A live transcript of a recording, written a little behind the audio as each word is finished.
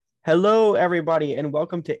Hello, everybody, and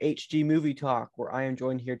welcome to HG Movie Talk, where I am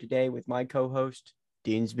joined here today with my co-host,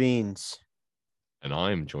 Dean's Beans. And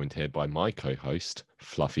I am joined here by my co-host,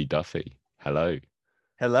 Fluffy Duffy. Hello.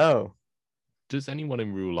 Hello. Does anyone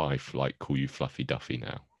in real life call you Fluffy Duffy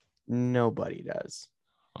now? Nobody does.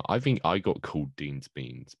 I think I got called Dean's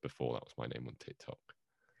Beans before that was my name on TikTok.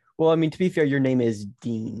 Well, I mean, to be fair, your name is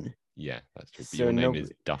Dean. Yeah, that's true. But So your name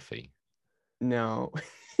is Duffy. No.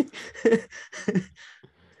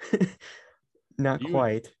 Not You would...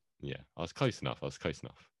 quite. Yeah, I was close enough.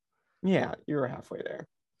 Yeah, you were halfway there.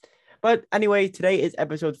 But anyway, today is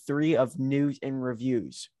episode 3 of News and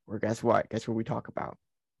Reviews. Where guess what? Guess what we talk about?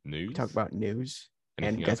 News? We talk about news.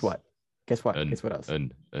 Anything And guess else? what? Guess what? And, Guess what else?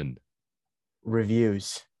 And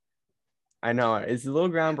Reviews. I know it's a little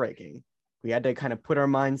groundbreaking. We had to kind of put our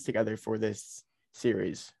minds together for this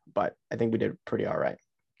series, but I think we did pretty all right.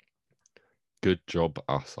 Good job,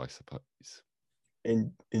 us, I suppose.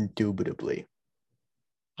 Indubitably.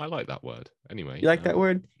 I like that word. Anyway. You like that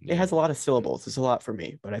word? Yeah. It has a lot of syllables. It's a lot for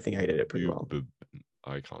me, but I think I did it pretty well.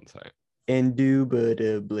 I can't say it.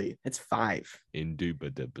 Indubitably. It's 5.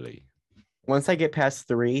 Indubitably. Once I get past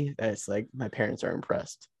 3, that's like my parents are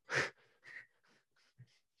impressed.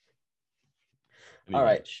 Anyway. All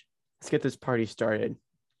right. Let's get this party started.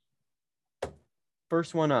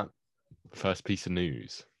 First one up. First piece of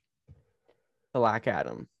news. Black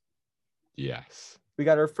Adam. Yes. We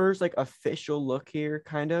got our first official look here,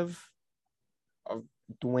 kind of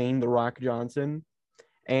Dwayne The Rock Johnson,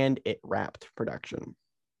 and it wrapped production.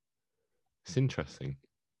 It's interesting.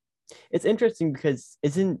 It's interesting because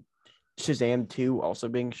isn't Shazam 2 also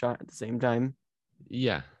being shot at the same time?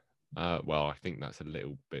 Yeah. Well, I think that's a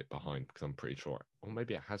little bit behind because I'm pretty sure, or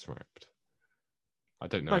maybe it has wrapped. I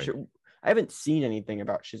don't know. I'm not sure. I haven't seen anything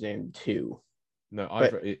about Shazam 2. No,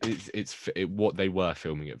 it's what they were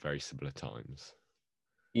filming at very similar times.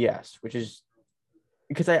 Yes, which is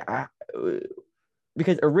because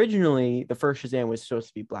because originally the first Shazam was supposed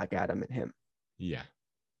to be Black Adam and him. Yeah.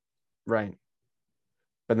 Right.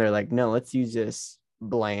 But they're like, no, let's use this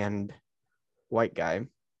bland white guy.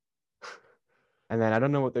 And then I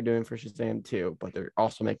don't know what they're doing for Shazam 2, but they're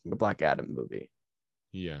also making a Black Adam movie.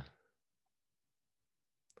 Yeah.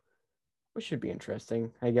 Which should be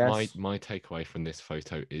interesting, I guess. My takeaway from this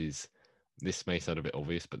photo is, this may sound a bit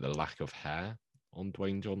obvious, but the lack of hair on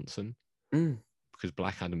Dwayne Johnson. Because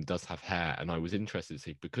Black Adam does have hair, and I was interested to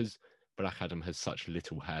see, because Black Adam has such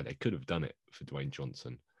little hair, they could have done it for Dwayne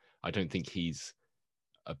Johnson. I don't think he's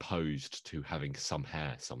opposed to having some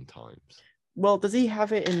hair sometimes. Well, does he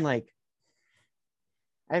have it in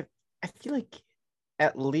I feel like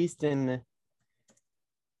at least in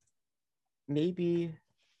maybe,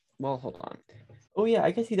 well, hold on. Oh yeah,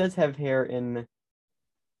 I guess he does have hair in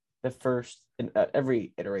the first, in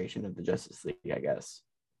every iteration of the Justice League, I guess,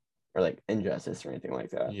 or Injustice or anything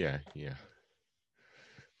like that. Yeah.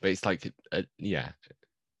 But it's yeah,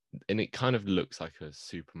 and it kind of looks like a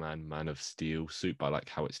Superman Man of Steel suit by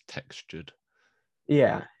how it's textured.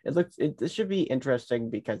 Yeah, it should be interesting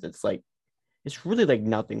because it's really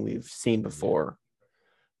nothing we've seen before.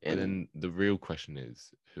 Yeah. And then the real question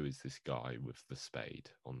is, who is this guy with the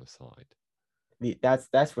spade on the side?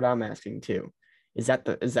 That's what I'm asking too. That's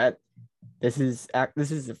the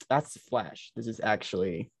Flash. This is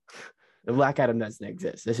actually the Black Adam doesn't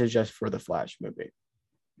exist. This is just for the Flash movie.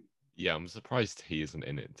 Yeah, I'm surprised he isn't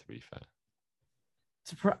in it, to be fair.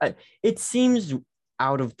 It seems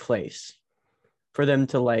out of place for them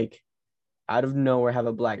to out of nowhere have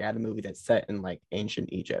a Black Adam movie that's set in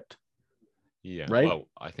ancient Egypt. Yeah, right? Well,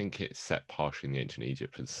 I think it's set partially in the ancient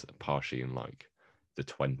Egypt, it's partially in the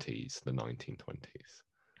 20s, the 1920s.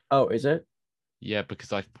 Oh, is it? Yeah, because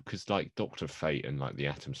Dr. Fate and the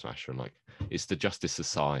Atom Smasher and it's the Justice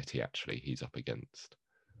Society actually he's up against.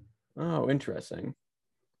 Oh, interesting.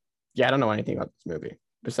 Yeah, I don't know anything about this movie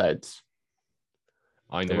besides.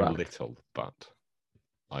 I know little, but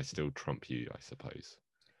I still trump you, I suppose.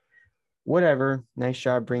 Whatever. Nice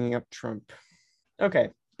job bringing up Trump.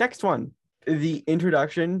 Okay, next one. The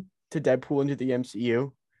introduction to Deadpool into the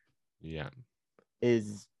MCU. Yeah.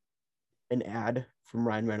 Is an ad from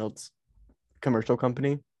Ryan Reynolds' commercial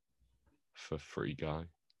company. For Free Guy.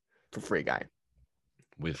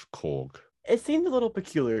 With Korg. It seemed a little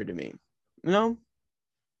peculiar to me. No,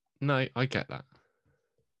 I get that.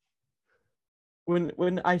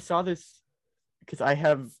 When I saw this, because I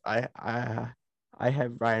have Ryan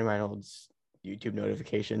Reynolds' YouTube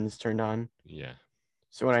notifications turned on. Yeah.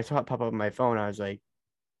 So when I saw it pop up on my phone, I was like,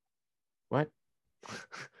 "What?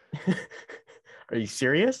 Are you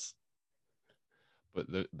serious?" But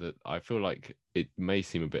I feel like it may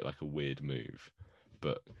seem a bit like a weird move,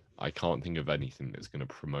 but I can't think of anything that's going to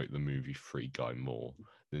promote the movie Free Guy more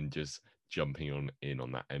than just jumping in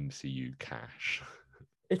on that MCU cash.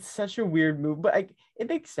 It's such a weird move, but it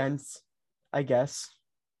makes sense, I guess.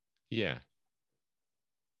 Yeah.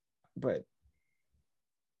 But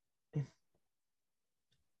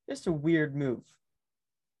just a weird move.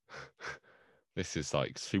 This is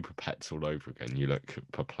like Super Pets all over again. You look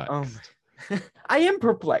perplexed. I am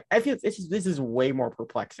perplexed. I feel this is way more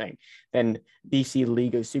perplexing than DC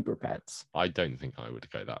League of Super Pets. I don't think I would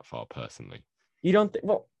go that far personally. You don't think?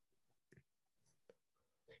 Well,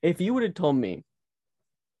 if you would have told me,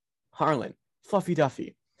 Harlan, Fluffy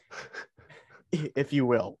Duffy, if you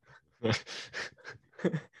will. Is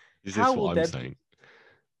this what I'm saying?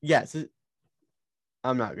 Yes.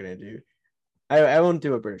 I'm not going to do. I won't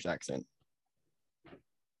do a British accent.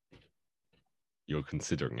 You're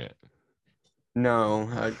considering it? No,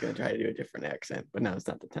 I was going to try to do a different accent, but now it's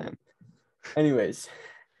not the time. Anyways,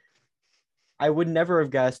 I would never have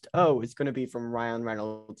guessed, it's going to be from Ryan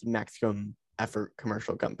Reynolds' Maximum Effort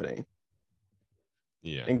commercial company.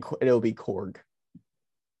 Yeah. And it'll be Korg.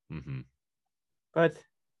 Mm-hmm. But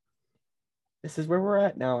this is where we're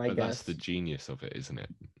at now, I guess. But that's the genius of it, isn't it?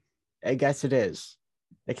 I guess it is.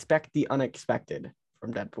 Expect the unexpected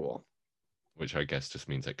from Deadpool. Which I guess just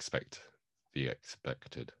means expect the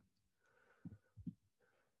expected.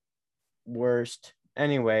 Worst.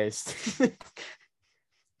 Anyways.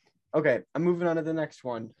 Okay, I'm moving on to the next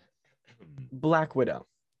one. Black Widow.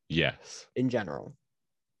 Yes. In general.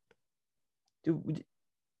 Dude,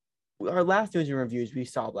 our last news and reviews, we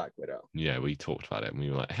saw Black Widow. Yeah, we talked about it and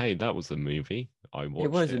we were like, hey, that was the movie. I watched it.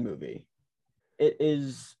 It was a movie. It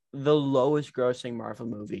is the lowest grossing Marvel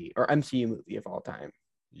movie or MCU movie of all time.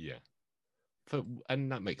 Yeah.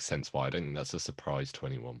 And that makes sense why. I don't think that's a surprise to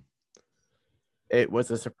anyone. It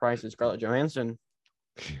was a surprise to Scarlett Johansson.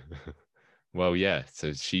 Well, yeah.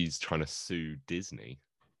 So she's trying to sue Disney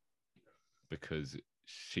because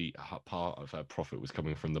part of her profit was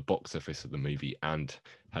coming from the box office of the movie, and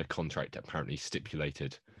her contract apparently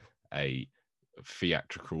stipulated a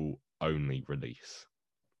theatrical only release.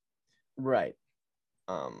 Right.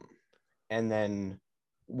 And then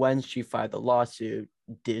when she filed the lawsuit,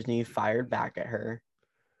 Disney fired back at her.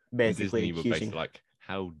 Disney were basically like,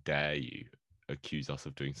 how dare you accuse us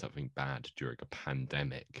of doing something bad during a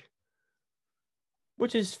pandemic?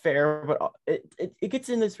 Which is fair, but it gets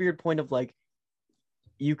in this weird point of like,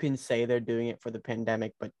 you can say they're doing it for the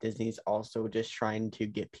pandemic, but Disney's also just trying to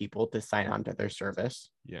get people to sign on to their service.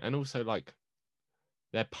 Yeah, and also like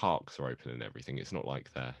their parks are open and everything. It's not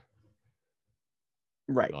like they're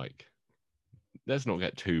right. Like, let's not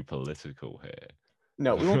get too political here.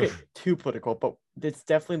 No, we won't get too political, but it's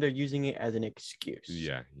definitely they're using it as an excuse.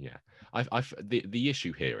 Yeah. The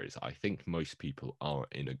issue here is I think most people are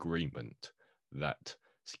in agreement that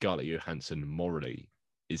Scarlett Johansson morally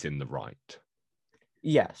is in the right.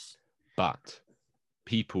 Yes. But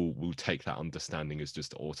people will take that understanding as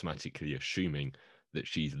just automatically assuming that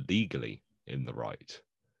she's legally in the right.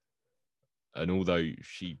 And although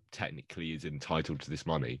she technically is entitled to this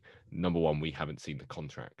money, number one, we haven't seen the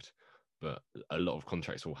contract, but a lot of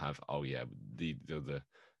contracts will have, the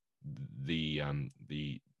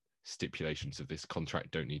stipulations of this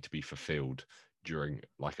contract don't need to be fulfilled during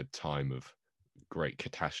like a time of great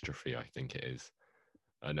catastrophe, I think it is.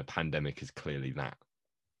 And a pandemic is clearly that.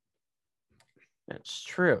 That's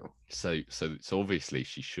true. So obviously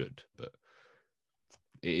she should, but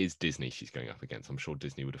it is Disney she's going up against. I'm sure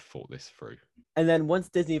Disney would have thought this through. And then once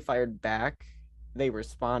Disney fired back,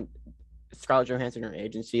 Scarlett Johansson, her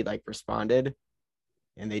agency, responded,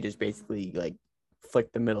 and they just basically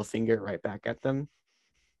flicked the middle finger right back at them.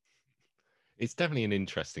 It's definitely an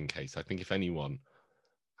interesting case. I think if anyone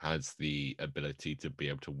has the ability to be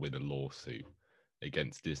able to win a lawsuit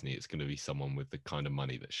against Disney, it's going to be someone with the kind of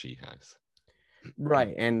money that she has.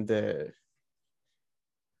 Right. And do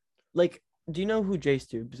you know who Jay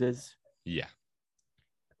Stubes is? Yeah.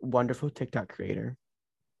 Wonderful TikTok creator.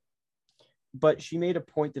 But she made a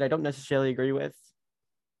point that I don't necessarily agree with.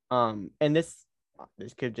 And this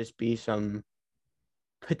could just be some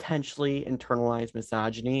potentially internalized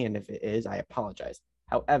misogyny, and if it is, I apologize.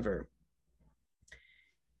 However,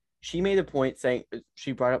 she made a point saying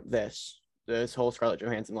she brought up this whole Scarlett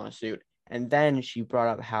Johansson lawsuit, and then she brought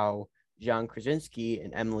up how John Krasinski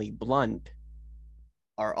and Emily Blunt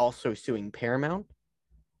are also suing Paramount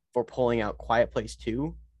for pulling out Quiet Place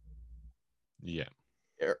 2. Yeah.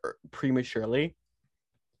 Prematurely.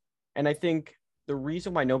 And I think the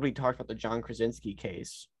reason why nobody talked about the John Krasinski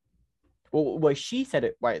case, well, she said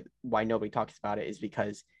it, why nobody talks about it is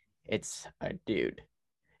because it's a dude.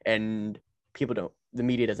 And the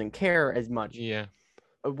media doesn't care as much. Yeah.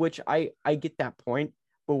 which I get that point,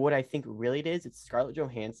 but what I think really it is, it's Scarlett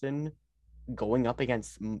Johansson going up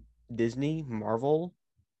against Disney, Marvel.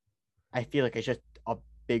 I feel like it's just a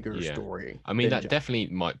bigger Yeah. story. I mean, that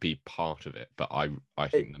definitely might be part of it, but I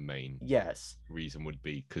think the main yes reason would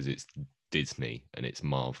be because it's Disney and it's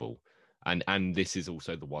Marvel, and this is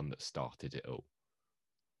also the one that started it all.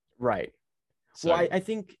 Right. So, well, I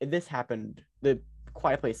think this happened. The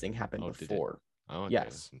Quiet Place thing happened before. Oh, okay, yes,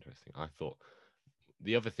 that's interesting. I thought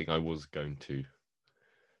the other thing I was going to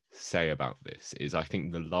say about this is I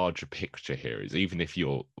think the larger picture here is, even if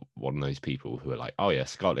you're one of those people who are like, oh yeah,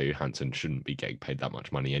 Scarlett Johansson shouldn't be getting paid that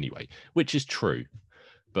much money anyway, which is true,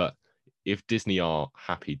 but if Disney are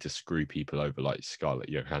happy to screw people over like Scarlett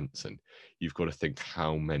Johansson, you've got to think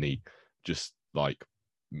how many just like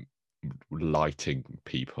lighting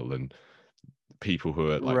people and people who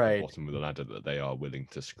are like right, the bottom of the ladder that they are willing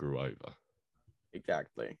to screw over.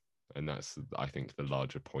 Exactly. And that's, I think, the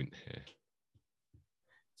larger point here.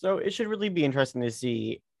 So it should really be interesting to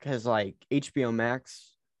see, because like HBO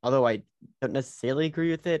Max, although I don't necessarily agree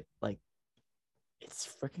with it, like it's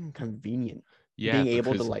freaking convenient Yeah, being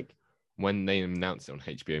able to because like when they announced it on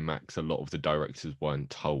HBO Max, a lot of the directors weren't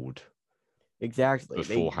told exactly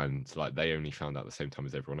beforehand. Like they only found out at the same time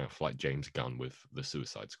as everyone else, like James Gunn with the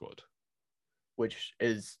Suicide Squad, which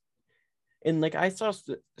is, and like I saw,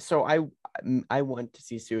 so I went to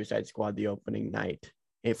see Suicide Squad the opening night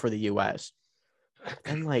for the US,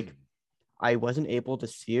 and like I wasn't able to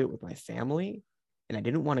see it with my family, and I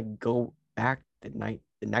didn't want to go back the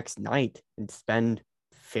next night and spend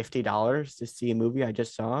 $50 to see a movie I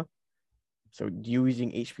just saw. So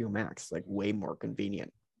using HBO Max like way more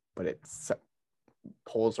convenient, but it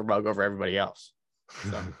pulls the rug over everybody else.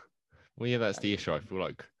 So well, yeah, that's the issue. I feel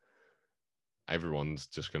like everyone's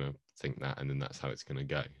just gonna think that, and then that's how it's gonna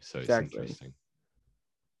go. So exactly. It's interesting.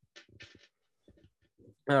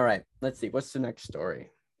 All right, let's see. What's the next story?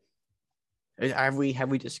 Have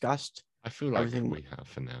we discussed? I feel like everything we have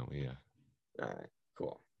for now. Yeah. All right,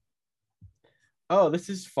 cool. Oh, this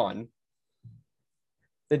is fun.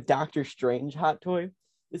 The Doctor Strange hot toy.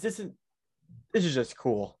 This is just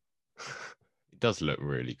cool. It does look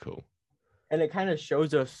really cool. And it kind of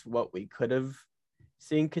shows us what we could have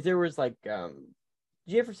seen, because there was like did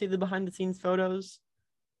you ever see the behind the scenes photos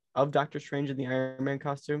of Doctor Strange in the Iron Man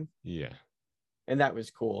costume? Yeah. And that was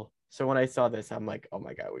cool. So when I saw this, I'm like, oh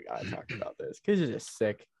my god, we gotta talk about this, because it's just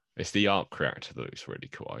sick. It's the art character that looks really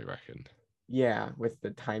cool, I reckon. Yeah, with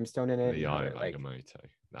the time stone in it. The like, Agamotto.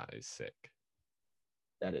 That is sick.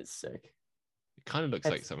 That is sick. It kind of looks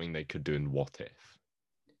like something they could do in What If.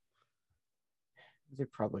 They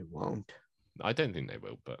probably won't. I don't think they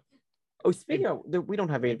will, but oh, speaking of, we don't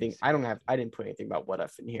have anything. I didn't put anything about What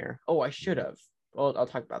If in here. Oh, I should have. Well, I'll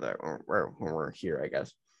talk about that when we're here, I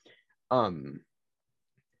guess.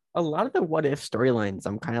 A lot of the What If storylines,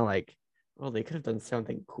 I'm kind of like, well, they could have done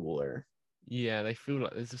something cooler. Yeah, they feel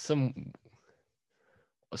like there's some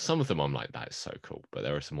of them I'm like, that is so cool, but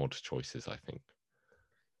there are some odd choices, I think.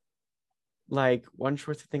 Like one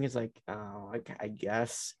choice thing is like, oh, I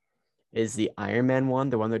guess is the Iron Man one,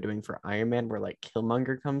 the one they're doing for Iron Man, where like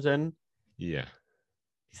Killmonger comes in. Yeah.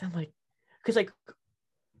 Because I'm like, because like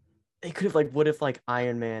they could have like, what if like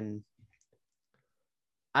Iron Man?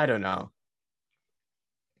 I don't know.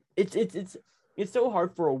 It's so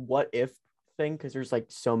hard for a what if thing, because there's like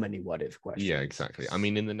so many what if questions. Yeah, exactly. I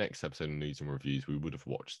mean, in the next episode of News and Reviews, we would have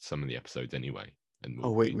watched some of the episodes anyway. And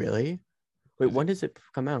oh wait, really? Wait, when does it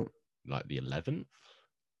come out? Like the 11th,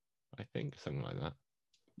 I think, something like that.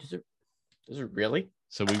 Does it really?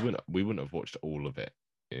 So we wouldn't have watched all of it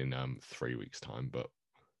in 3 weeks' time, but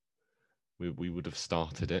we would have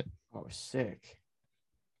started it. Oh, sick.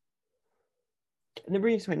 And then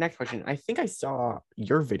brings me to my next question. I think I saw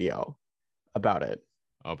your video about it.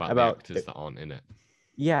 About the actors that aren't in it.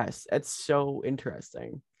 Yes, it's so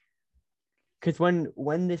interesting. Because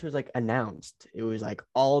when this was like announced, it was like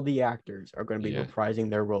all the actors are going to be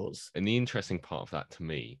reprising their roles. And the interesting part of that to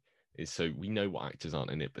me is, so we know what actors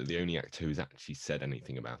aren't in it, but the only actor who's actually said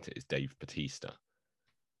anything about it is Dave Bautista.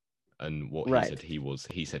 And what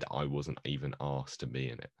he said I wasn't even asked to be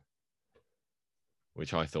in it.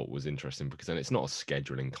 Which I thought was interesting, because then it's not a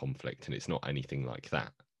scheduling conflict and it's not anything like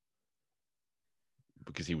that.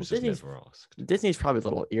 Because he was just never asked. Disney's probably a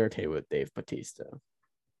little irritated with Dave Bautista.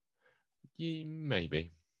 Yeah,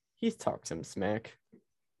 maybe. He's talked some smack.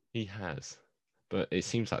 He has. But it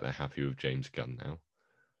seems like they're happy with James Gunn now.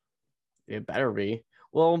 It better be.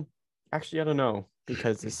 Well, actually, I don't know,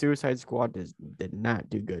 because the Suicide Squad did not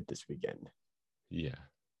do good this weekend. Yeah.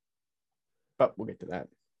 But we'll get to that.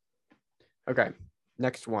 Okay,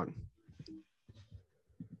 next one.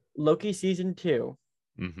 Loki season 2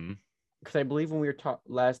 Mm-hmm. Because I believe when we were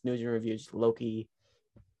last news and reviews, Loki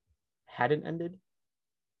hadn't ended.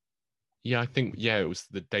 Yeah, I think it was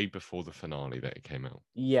the day before the finale that it came out.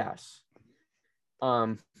 Yes.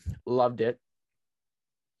 Loved it.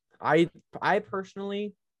 I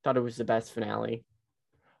personally thought it was the best finale.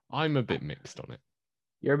 I'm a bit mixed on it.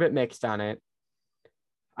 You're a bit mixed on it.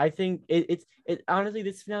 I think it's honestly,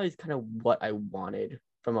 this finale is kind of what I wanted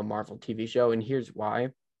from a Marvel TV show, and here's why.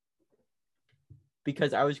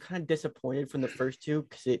 Because I was kind of disappointed from the first two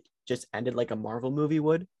because it just ended like a Marvel movie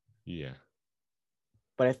would. Yeah.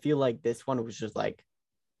 But I feel like this one was just like,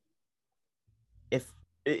 if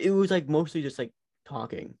it was like mostly just like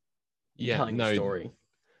talking, telling a story.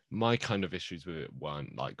 My kind of issues with it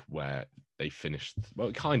weren't like where they finished. Well,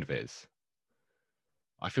 it kind of is.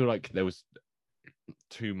 I feel like there was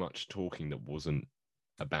too much talking that wasn't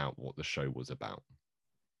about what the show was about.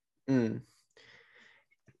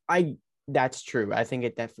 That's true. I think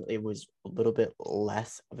it definitely was a little bit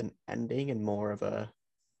less of an ending and more of a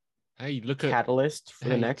catalyst for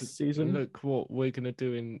the next season. Look what we're gonna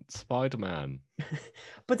do in Spider-Man.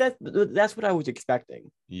 But that's what I was expecting.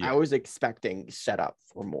 Yeah. I was expecting setup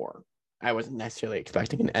for more. I wasn't necessarily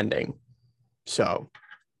expecting an ending. So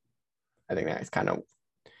I think that's kind of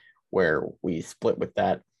where we split with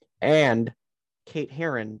that. And Kate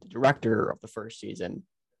Herron, the director of the first season,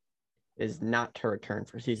 is not to return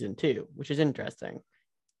for season 2, which is interesting.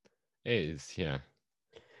 It is, yeah.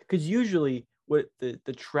 Because usually what the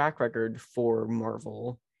track record for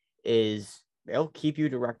Marvel is they'll keep you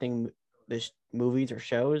directing this movies or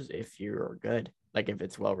shows if you're good, like if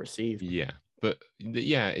it's well received. Yeah. But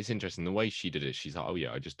yeah, it's interesting. The way she did it, she's like, oh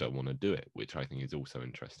yeah, I just don't want to do it, which I think is also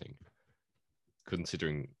interesting.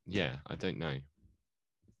 Considering, I don't know.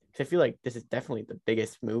 I feel like this is definitely the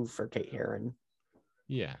biggest move for Kate Herron.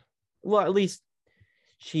 Yeah. Well, at least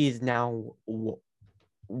she's now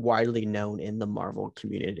widely known in the Marvel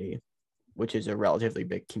community, which is a relatively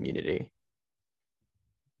big community.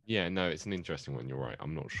 Yeah, no, it's an interesting one. You're right.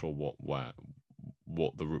 I'm not sure I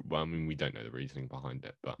mean, we don't know the reasoning behind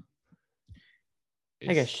it, but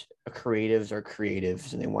I guess creatives are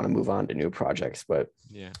creatives and they want to move on to new projects, but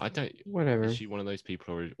yeah, I don't. Whatever. Is she one of those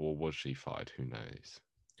people, or was she fired? Who knows?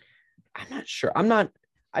 I'm not sure.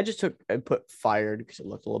 I just put fired because it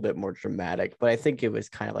looked a little bit more dramatic, but I think it was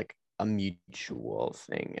kind of like a mutual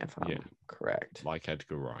thing, if I'm correct. Like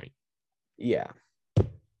Edgar Wright. Yeah.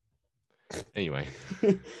 Anyway.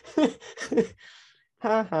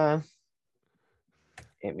 Haha.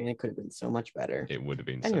 I mean, it could have been so much better. It would have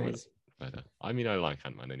been so much better. I mean, I like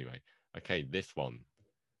Ant-Man anyway. Okay, this one.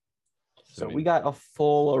 So we got a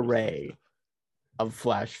full array of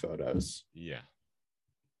Flash photos. Yeah.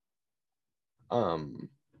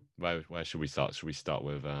 Where should we start? Should we start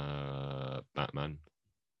with Batman?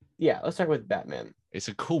 Yeah, let's start with Batman. It's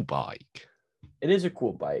a cool bike. It is a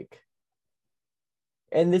cool bike.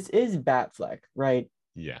 And this is Batfleck, right?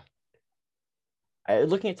 Yeah.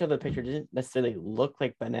 Looking at some of the picture, doesn't necessarily look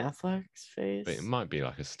like Ben Affleck's face. But it might be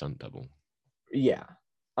like a stunt double. Yeah.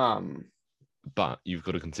 But you've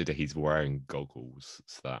got to consider he's wearing goggles,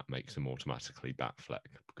 so that makes him automatically Batfleck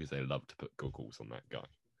because they love to put goggles on that guy.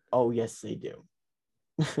 Oh, yes, they do.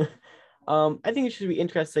 I think it should be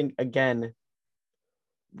interesting. Again,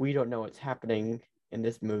 we don't know what's happening in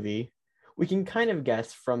this movie. We can kind of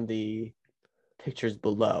guess from the pictures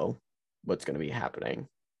below what's going to be happening.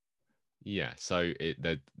 Yeah, so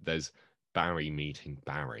there's Barry meeting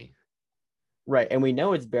Barry. Right, and we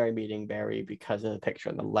know it's Barry meeting Barry because of the picture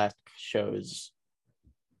on the left shows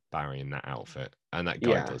Barry in that outfit. And that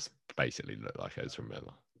guy does basically look like Ezra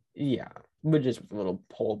Miller. Yeah, but just with a little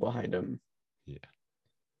pole behind him. Yeah.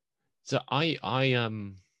 So I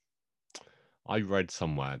read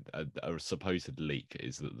somewhere a supposed leak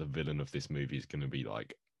is that the villain of this movie is going to be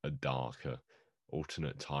like a darker,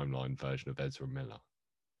 alternate timeline version of Ezra Miller.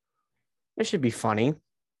 It should be funny.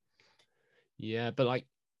 Yeah, but like,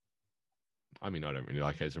 I mean, I don't really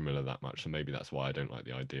like Ezra Miller that much, so maybe that's why I don't like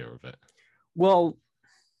the idea of it. Well,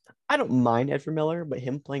 I don't mind Ezra Miller, but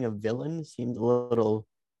him playing a villain seems a little.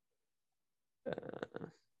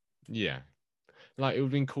 Yeah, like it would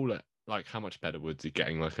have been cooler. Like, how much better would it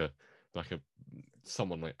getting like a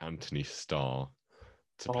someone like Anthony Starr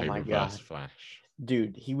to play Reverse Flash?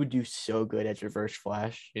 Dude, he would do so good as Reverse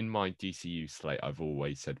Flash. In my DCU slate, I've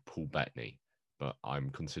always said Paul Bettany, but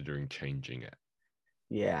I'm considering changing it.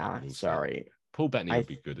 Yeah, sorry. Paul Bettany would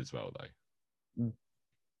be good as well, though.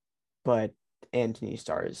 But Anthony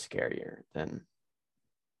Starr is scarier than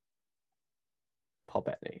Paul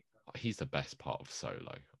Bettany. He's the best part of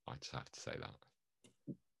Solo. I just have to say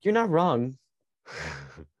that. You're not wrong.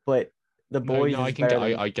 But The No, Boys no, is better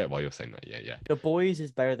than I get why you're saying that. Yeah, yeah. The Boys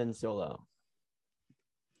is better than Solo.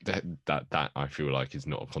 That I feel like is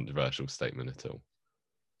not a controversial statement at all.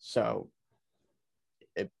 So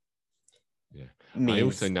it Yeah. means, I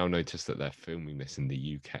also now noticed that they're filming this in the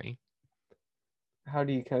UK. how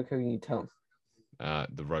can you tell?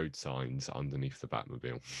 The road signs underneath the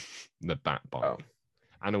Batmobile, the Bat bike, Oh,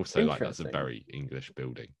 and also like that's a interesting. very English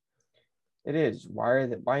building. It is. Why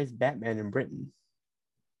is Batman in Britain?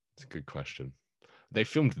 It's a good question. They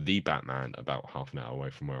filmed the Batman about half an hour away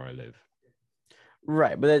from where I live.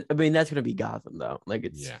 Right, but I mean that's gonna be Gotham though. Like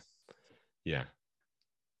it's yeah.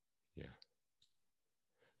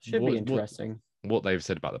 Should be interesting. What they've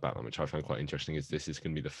said about the Batman, which I find quite interesting, is this is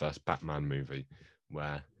going to be the first Batman movie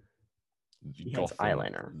where He has Gotham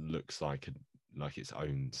eyeliner. looks like its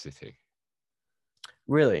own city.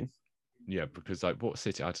 Really? Yeah, because like what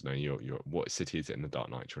city? I don't know. Your what city is it in the Dark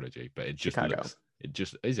Knight trilogy? But it just Chicago. looks. It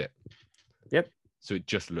just is it. Yep. So it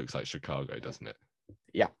just looks like Chicago, doesn't it?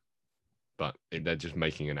 Yeah. But they're just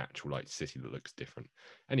making an actual like city that looks different.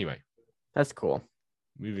 Anyway, that's cool.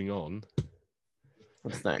 Moving on.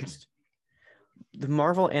 What's next? The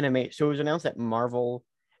Marvel animate. So it was announced that Marvel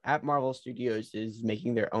Studios is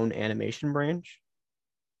making their own animation branch,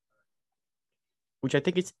 which I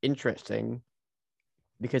think is interesting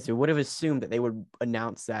because it would have assumed that they would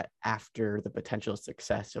announce that after the potential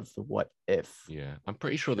success of the What If. Yeah, I'm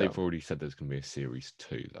pretty sure they've already said there's going to be a series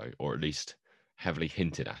 2 though, or at least heavily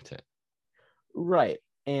hinted at it. Right,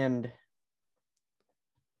 and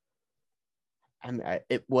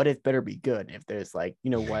What If better be good if there's like, you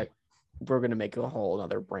know what, we're going to make a whole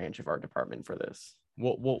another branch of our department for this.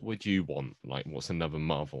 What would you want? Like, what's another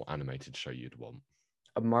Marvel animated show you'd want?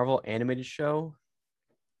 A Marvel animated show?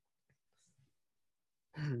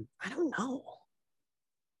 I don't know.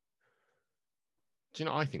 Do you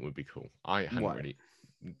know what I think would be cool? I hadn't really.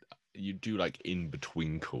 You do like in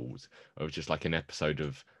between calls of just like an episode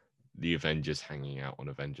of the Avengers hanging out on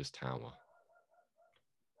Avengers Tower.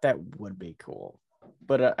 That would be cool,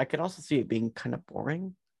 but I could also see it being kind of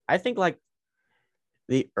boring. I think like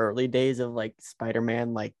the early days of like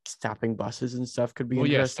Spider-Man, like stopping buses and stuff, could be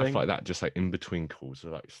interesting. Yeah, stuff like that, just like in between calls, or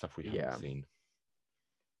like stuff we haven't seen.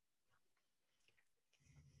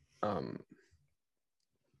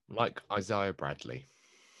 Like Isaiah Bradley.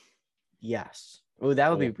 Yes. Oh, that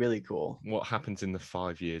would be really cool. What happens in the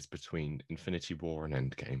 5 years between Infinity War and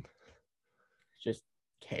Endgame? Just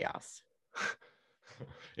chaos.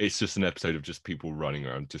 It's just an episode of just people running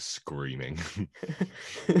around just screaming.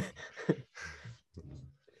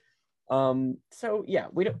 So yeah,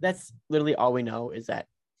 we don't, that's literally all we know is that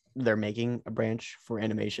they're making a branch for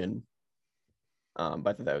animation. But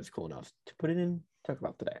I thought that was cool enough to put it in, talk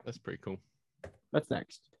about today. That's pretty cool. What's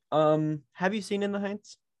next? Have you seen In the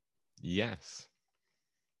Heights? Yes.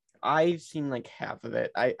 I've seen like half of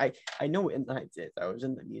it. I know what In the Heights is. I was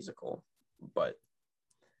in the musical, but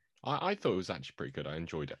I thought it was actually pretty good. I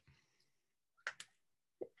enjoyed it.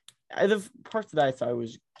 The parts that I saw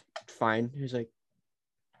was fine. It was like,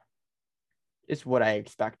 it's what I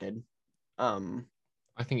expected. I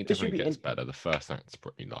think it definitely gets better. The first act's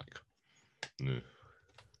pretty like,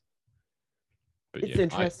 but it's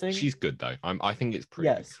interesting. She's good though. I think it's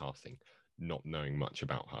pretty good casting, not knowing much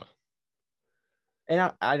about her.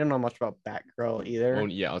 And I don't know much about Batgirl either. Well,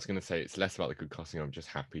 yeah, I was gonna say it's less about the good casting. I'm just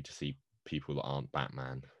happy to see people that aren't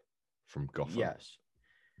Batman from Gotham. Yes.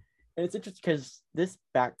 And it's interesting because this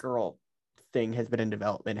Batgirl thing has been in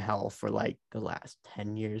development hell for like the last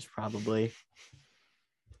 10 years, probably.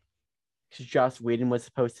 Because Joss Whedon was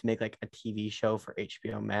supposed to make like a TV show for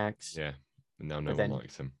HBO Max. Yeah. And now no one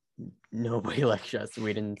likes him. Nobody likes Joss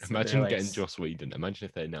Whedon. So imagine getting Joss Whedon. Imagine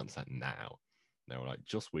if they announced that now. They were like,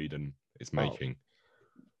 Joss Whedon is making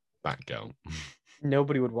Batgirl.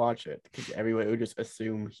 Nobody would watch it because everybody would just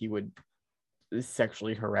assume he would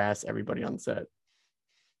sexually harass everybody on set.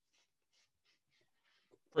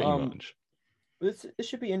 Pretty much. This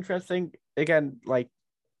should be interesting. Again, like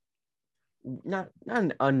not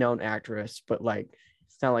an unknown actress, but like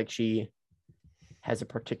it's not like she has a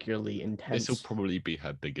particularly intense. This will probably be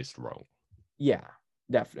her biggest role. Yeah,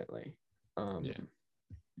 definitely. It'll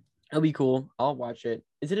be cool. I'll watch it.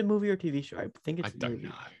 Is it a movie or TV show? I think it's. I don't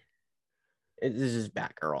know. This is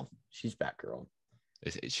Batgirl. She's Batgirl.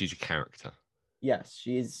 She's a character. Yes,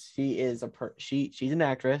 she is she's an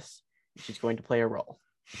actress. She's going to play a role.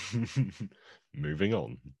 Moving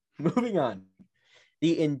on.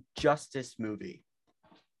 The Injustice movie.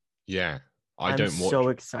 Yeah. I'm so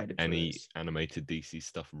excited any animated DC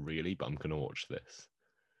stuff really, but I'm gonna watch this.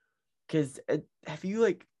 Because have you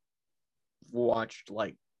like watched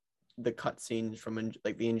like the cutscenes from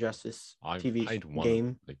like the Injustice I've TV played one game.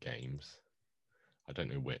 of the games. I don't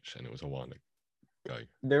know which, and it was a while ago.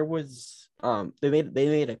 There was they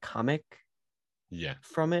made a comic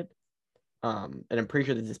from it. And I'm pretty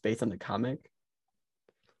sure this is based on the comic.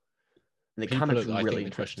 And the comic's really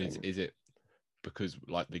interesting. The question is it because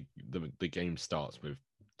like the game starts with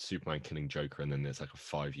Superman killing Joker and then there's like a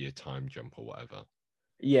 5-year time jump or whatever?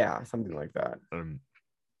 Yeah, something like that.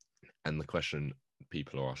 And the question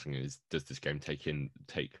people are asking is, does this game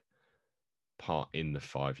take part in the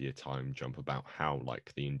 5-year time jump about how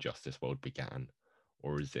like the Injustice world began,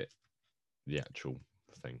 or is it the actual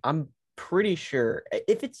thing? I'm pretty sure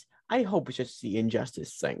I hope it's just the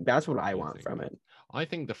Injustice thing. That's what I want from it. I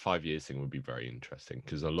think the 5 years thing would be very interesting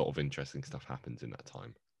because a lot of interesting stuff happens in that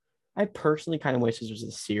time. I personally kind of wish this was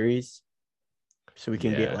a series so we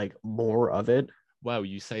can get like more of it. Well,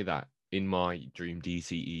 you say that. In my dream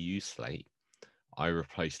DCEU slate, I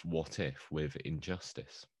replaced What If with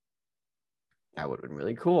Injustice. That would have been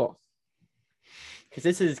really cool. Because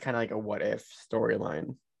this is kind of like a What If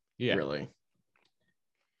storyline. Yeah. Really.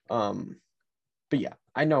 But yeah,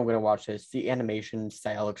 I know I'm gonna watch this. The animation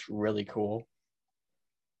style looks really cool.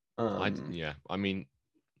 I mean,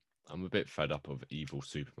 I'm a bit fed up of evil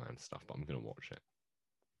Superman stuff, but I'm gonna watch it.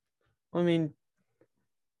 I mean,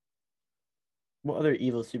 what other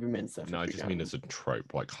evil Superman stuff? No, I just mean as a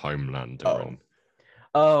trope, like Homelander.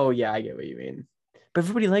 Oh yeah, I get what you mean. But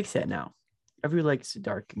everybody likes that now. Everybody likes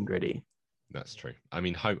dark and gritty. That's true. I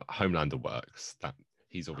mean, Homelander works. That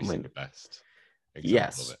he's obviously the best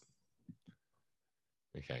example of it.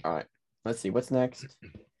 Okay. All right. Let's see. What's next?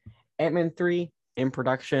 Ant-Man 3 in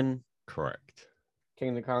production. Correct.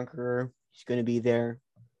 King the Conqueror. He's going to be there.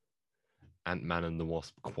 Ant-Man and the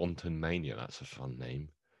Wasp Quantumania. That's a fun name.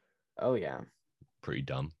 Oh, yeah. Pretty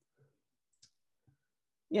dumb.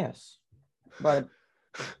 Yes. But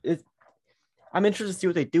I'm interested to see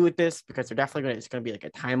what they do with this because they're definitely it's going to be like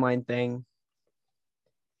a timeline thing.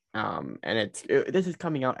 And this is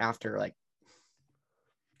coming out after like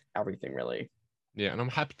everything really. Yeah, and I'm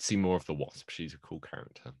happy to see more of the Wasp. She's a cool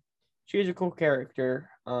character. She's a cool character.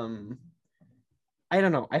 I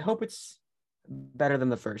don't know. I hope it's better than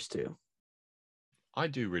the first two. I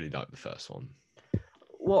do really like the first one.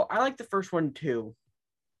 Well, I like the first one too.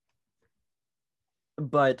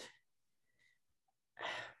 But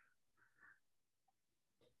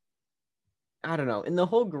I don't know. In the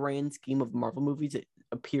whole grand scheme of Marvel movies, it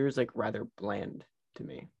appears like rather bland to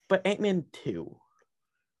me. But Ant-Man 2,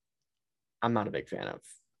 I'm not a big fan of.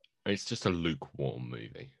 It's just a lukewarm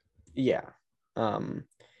movie. Yeah. And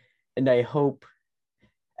I hope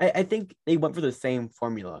I think they went for the same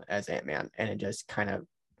formula as Ant-Man, and it just kind of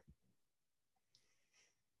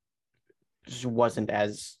just wasn't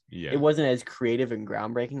as it wasn't as creative and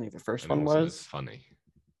groundbreaking like the first one was. Funny.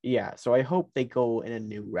 Yeah, so I hope they go in a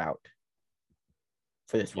new route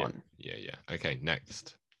for this one. Yeah. Okay,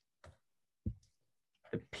 next.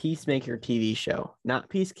 The Peacemaker TV show, not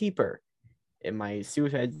Peacekeeper. In my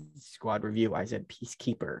Suicide Squad review, I said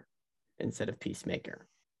Peacekeeper instead of Peacemaker.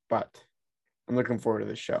 But I'm looking forward to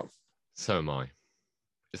this show. So am I.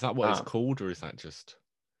 Is that what it's called, or is that just...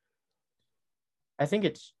 I think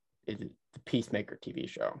it's the Peacemaker TV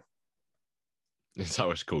show. Is that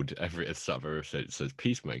what it's called? Every sub it says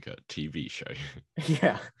Peacemaker TV show.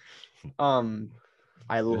 Yeah.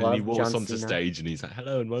 I love and he walks John onto Cena. stage and he's like,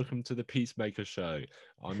 "Hello and welcome to the Peacemaker show.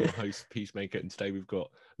 I'm your host, Peacemaker, and today we've got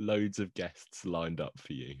loads of guests lined up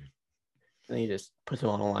for you." And he just puts them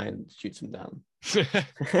on a line and shoots them down.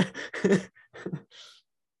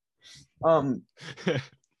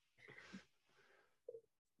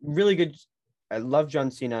 Really good. I love John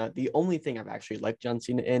Cena. The only thing I've actually liked John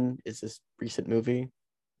Cena in is this recent movie.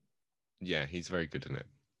 Yeah, he's very good in it.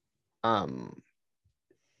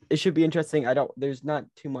 It should be interesting. There's not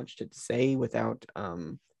too much to say without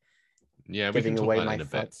giving away my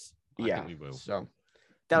thoughts. I think we will. So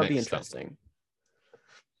that'll be interesting.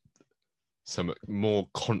 Some more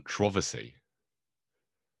controversy.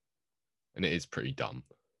 And it is pretty dumb.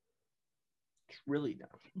 It's really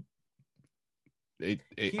dumb.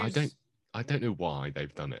 I don't know why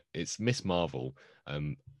they've done it. It's Miss Marvel,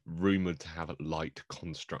 rumored to have light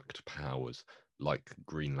construct powers like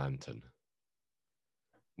Green Lantern,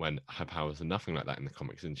 when her powers are nothing like that in the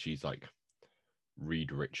comics, and she's like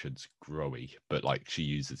Reed Richards growy, but like she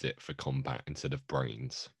uses it for combat instead of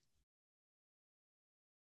brains.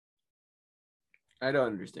 I don't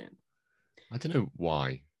understand. I don't know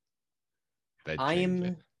why. I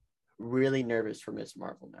am really nervous for Miss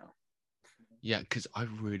Marvel now. Yeah, because I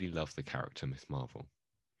really love the character Miss Marvel.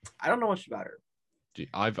 I don't know much about her.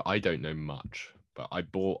 I don't know much, but I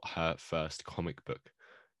bought her first comic book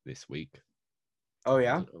this week. Oh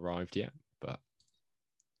yeah, hasn't arrived yet, but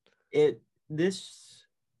this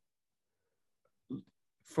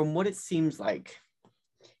from what it seems like,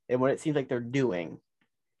 and what it seems like they're doing,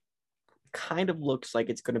 kind of looks like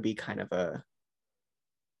it's going to be kind of a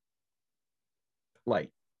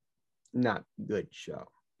like not good show.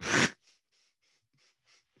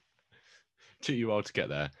 took you a while to get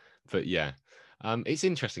there, but yeah, it's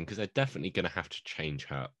interesting because they're definitely going to have to change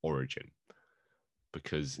her origin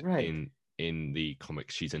because Right. in the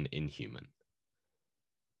comics she's an Inhuman,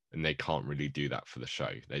 and they can't really do that for the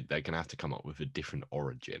show. They're going to have to come up with a different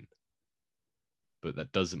origin, but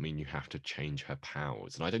that doesn't mean you have to change her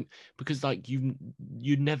powers. And I don't, because like you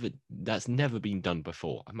never, that's never been done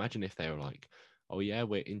before. Imagine if they were like, oh yeah,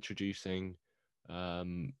 we're introducing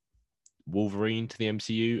Wolverine to the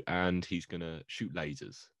MCU and he's gonna shoot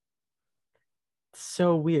lasers.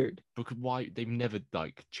 So weird. Because why they've never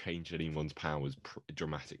like changed anyone's powers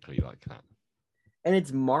dramatically like that. And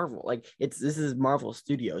it's Marvel. Like this is Marvel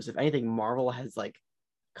Studios. If anything, Marvel has like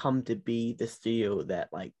come to be the studio that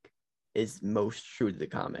like is most true to the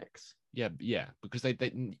comics. Yeah, because they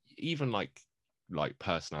even like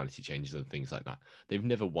personality changes and things like that. They've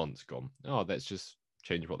never once gone, oh, let's just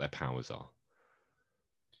change what their powers are.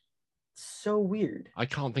 So weird. I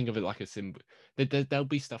can't think of it like a symbol. There'll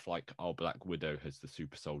be stuff like, oh, Black Widow has the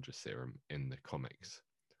super soldier serum in the comics.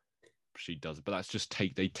 She does, but that's just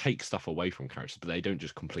they take stuff away from characters, but they don't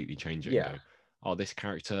just completely change it and go, oh, this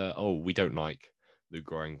character, oh, we don't like the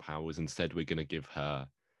growing powers. Instead, we're going to give her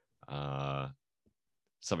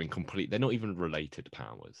something complete. They're not even related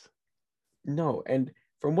powers. No, and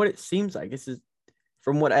from what it seems like, this is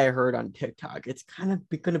from what I heard on TikTok, it's kind of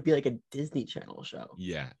going to be like a Disney Channel show.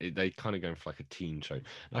 Yeah, they kind of going for like a teen show. And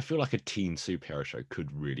I feel like a teen superhero show could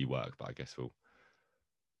really work, but I guess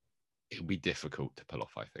it'll be difficult to pull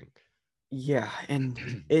off, I think. Yeah,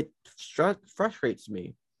 and it frustrates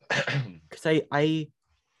me because I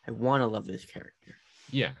want to love this character.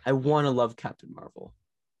 Yeah, I want to love Captain Marvel.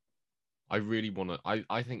 I really want to.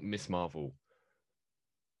 I think Miss Marvel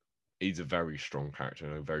is a very strong character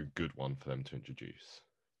and a very good one for them to introduce.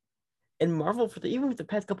 And Marvel even with the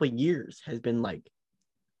past couple of years has been like,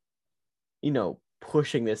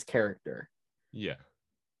 pushing this character. Yeah.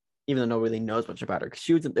 Even though nobody really knows much about her,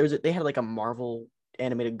 because they had like a Marvel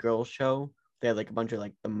animated girl show. They had like a bunch of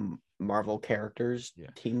like the Marvel characters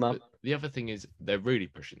team up. But the other thing is they're really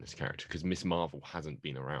pushing this character because Miss Marvel hasn't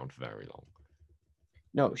been around very long.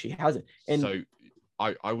 No, she hasn't. And so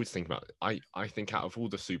I was thinking about it. I think out of all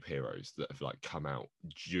the superheroes that have like come out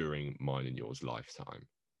during mine and yours lifetime,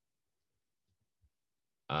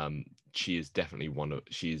 she is definitely one of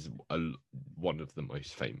the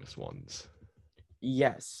most famous ones.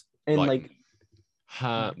 Yes, and like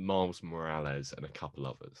her, Miles Morales, and a couple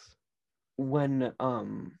others. When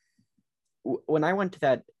I went to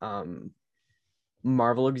that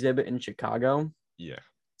Marvel exhibit in Chicago, yeah,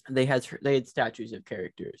 they had statues of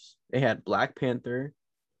characters. They had Black Panther,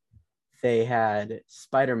 they had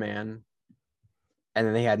Spider-Man, and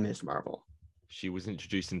then they had Miss Marvel. She was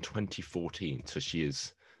introduced in 2014, so she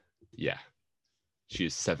is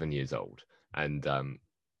 7 years old, and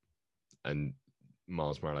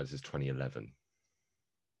Miles Morales is 2011.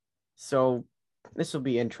 So this will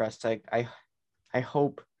be interesting. I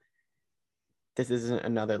hope this isn't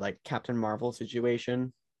another like Captain Marvel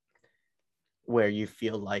situation where you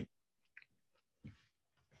feel like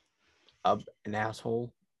an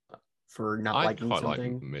asshole for not liking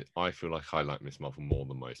something. I feel like I like Miss Marvel more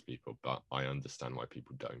than most people, but I understand why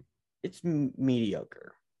people don't. It's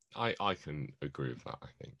mediocre. I can agree with that, I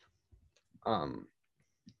think.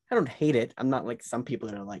 I don't hate it. I'm not like some people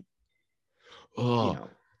that are like,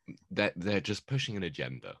 they're just pushing an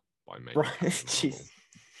agenda by making. Right. Jeez.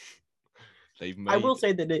 They've made. I will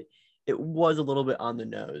say that it was a little bit on the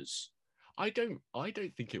nose. I don't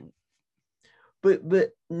think it. But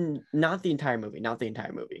not the entire movie. Not the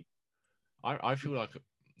entire movie. I feel like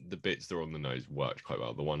the bits that are on the nose worked quite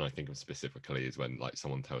well. The one I think of specifically is when like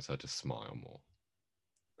someone tells her to smile more.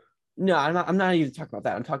 No, I'm not even talking about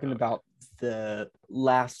that. I'm talking about the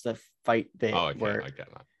last fight bit where I get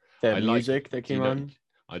that. The music that came on.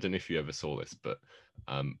 I don't know if you ever saw this, but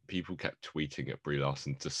people kept tweeting at Brie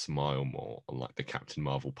Larson to smile more on like the Captain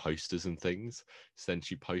Marvel posters and things. So then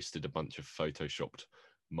she posted a bunch of photoshopped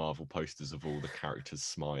Marvel posters of all the characters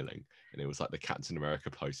smiling, and it was like the Captain America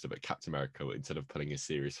poster, but Captain America, instead of putting a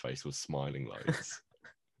serious face, was smiling loads.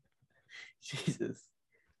 Jesus.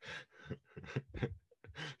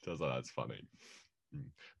 Does that's funny.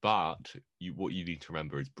 But what you need to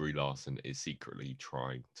remember is Brie Larson is secretly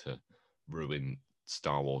trying to ruin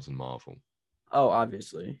Star Wars and Marvel. Oh,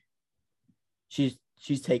 obviously. She's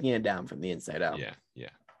She's taking it down from the inside out. Yeah, yeah.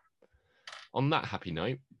 On that happy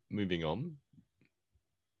note, moving on.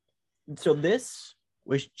 So this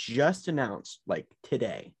was just announced like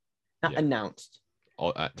today. Not announced.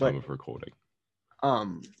 At time of recording.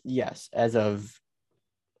 Yes, as of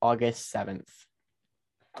August 7th.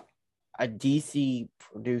 A DC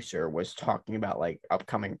producer was talking about like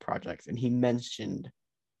upcoming projects, and he mentioned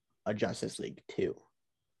a Justice League 2.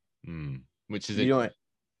 Which is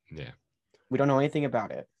Yeah. We don't know anything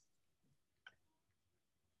about it.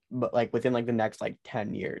 But like within like the next like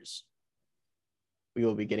 10 years, we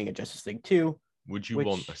will be getting a Justice League 2. Would you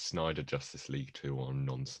want a Snyder Justice League 2 or a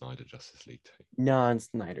non-Snyder Justice League 2?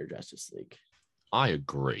 Non-Snyder Justice League. I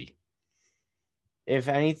agree. If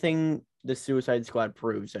anything, the Suicide Squad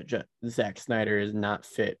proves that Zack Snyder is not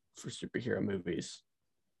fit for superhero movies.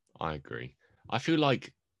 I agree. I feel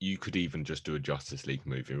like you could even just do a Justice League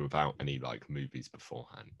movie without any like movies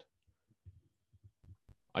beforehand.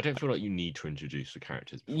 I don't feel like you need to introduce the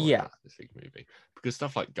characters before a Justice League movie, because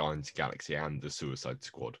stuff like Guardians of the Galaxy and the Suicide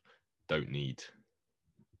Squad don't need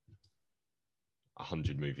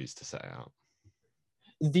 100 movies to set it out.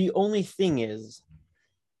 The only thing is,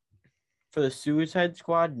 for the Suicide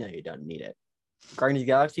Squad, no, you don't need it. Guardians of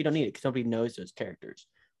the Galaxy, you don't need it because nobody knows those characters.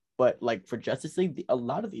 But like for Justice League, a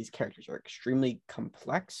lot of these characters are extremely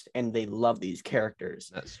complex, and they love these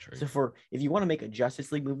characters. That's true. So if you want to make a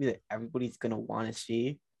Justice League movie that everybody's gonna want to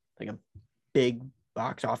see, like a big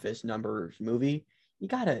box office numbers movie, you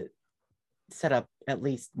gotta set up at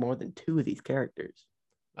least more than 2 of these characters.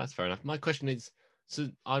 That's fair enough. My question is, so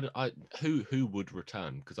who would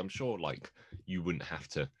return? Because I'm sure like you wouldn't have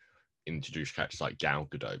to introduce characters like Gal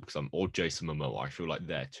Gadot or Jason Momoa. I feel like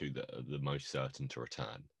they're 2 that are the most certain to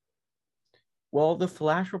return. Well, the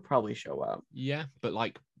Flash will probably show up. Yeah, but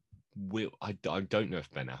like, I don't know if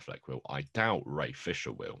Ben Affleck will. I doubt Ray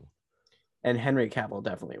Fisher will. And Henry Cavill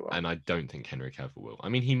definitely will. And I don't think Henry Cavill will. I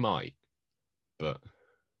mean, he might, but...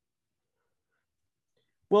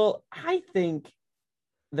 Well, I think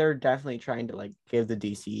they're definitely trying to like give the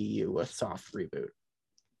DCEU a soft reboot.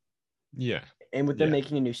 Yeah. And with them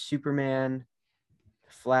making a new Superman,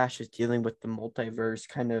 Flash is dealing with the multiverse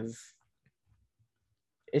kind of.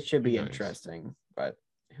 It should be interesting, but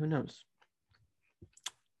who knows?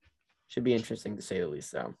 Should be interesting to say the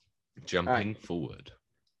least, though. Jumping forward.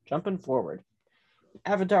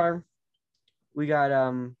 Avatar. We got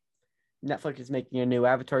Netflix is making a new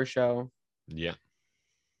Avatar show. Yeah.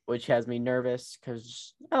 Which has me nervous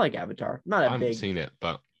because I like Avatar. I haven't seen it,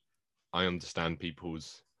 but I understand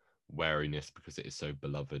people's wariness because it is so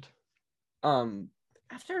beloved.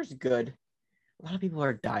 Avatar is good. A lot of people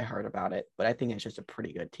are diehard about it, but I think it's just a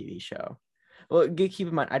pretty good TV show. Well, keep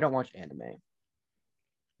in mind, I don't watch anime.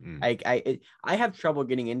 I have trouble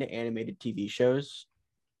getting into animated TV shows.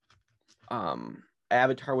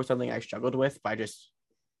 Avatar was something I struggled with, but I just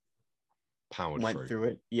went through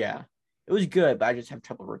it. Yeah, it was good, but I just have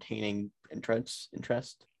trouble retaining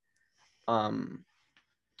interest. I'm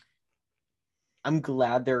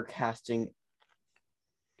glad they're casting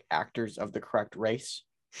actors of the correct race.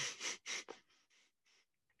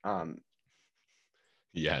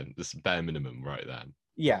 Yeah, this bare minimum right then.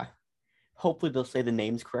 Yeah. Hopefully they'll say the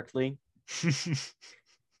names correctly.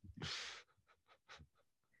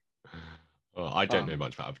 Well, I don't know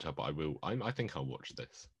much about Avatar, but I will. I think I'll watch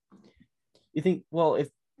this. You think? Well, if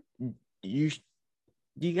you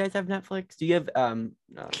do, you guys have Netflix? Do you have No,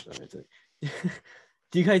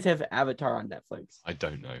 do you guys have Avatar on Netflix? I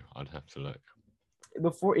don't know. I'd have to look.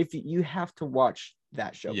 If you have to watch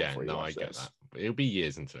that show. Yeah, no, I get that. But it'll be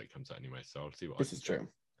years until it comes out anyway, so I'll see what. This is true.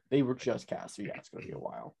 They were just cast, so yeah, it's gonna be a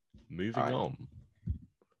while. Moving on.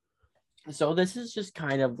 So this is just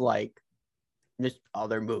kind of like just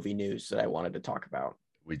other movie news that I wanted to talk about.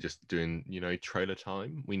 We're just doing, trailer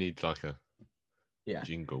time. We need like a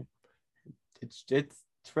jingle. It's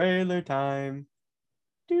trailer time.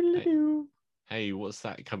 Doodle-doo. Hey, what's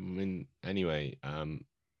that coming anyway?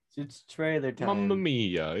 It's trailer time. Mamma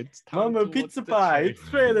mia! It's time. Mama Pizza Pie. It's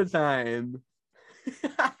trailer time.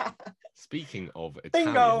 Speaking of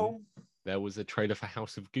Italian, bingo! There was a trailer for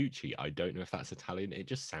House of Gucci. I don't know if that's Italian. It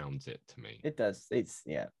just sounds it to me. It does.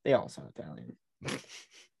 They all sound Italian.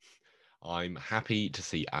 I'm happy to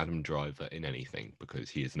see Adam Driver in anything because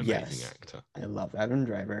he is an amazing actor. I love Adam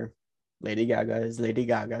Driver. Lady Gaga is Lady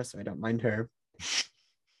Gaga, so I don't mind her. It's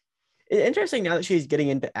interesting now that she's getting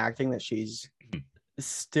into acting that she's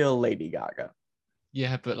still Lady Gaga.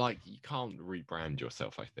 Yeah, but like you can't rebrand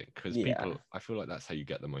yourself, I think, because people. I feel like that's how you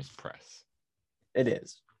get the most press. It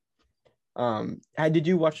is. Did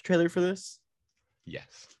you watch the trailer for this?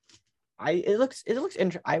 Yes. it looks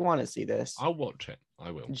interesting. I want to see this. I'll watch it.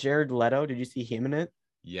 I will. Jared Leto, did you see him in it?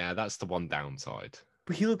 Yeah, that's the one downside.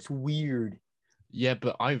 But he looks weird. Yeah,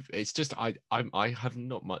 but I have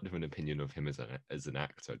not much of an opinion of him as an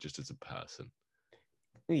actor, just as a person.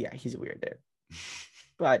 Yeah, he's weird there.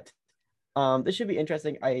 But this should be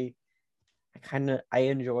interesting. I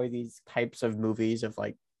enjoy these types of movies of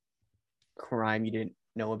like crime you didn't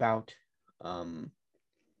know about.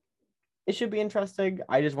 It should be interesting.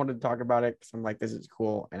 I just wanted to talk about it because I'm like, this is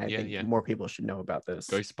cool, and I think more people should know about this.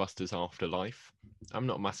 Ghostbusters Afterlife. I'm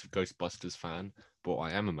not a massive Ghostbusters fan, but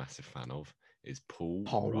what I am a massive fan of is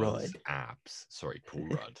Paul Rudd's abs. Sorry, Paul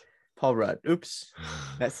Rudd. Paul Rudd. Oops,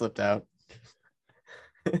 that slipped out.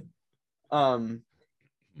 Again,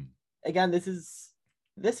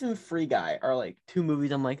 this and Free Guy are like two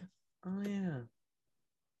movies. I'm like, oh yeah,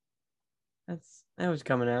 that was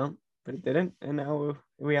coming out, but it didn't, and now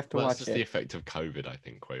we have to watch it. That's just the effect of COVID, I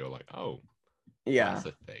think, where you're like, oh, yeah, that's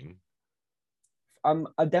a thing. I'm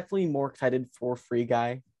definitely more excited for Free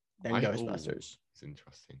Guy than Ghostbusters. It's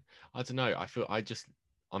interesting. I don't know.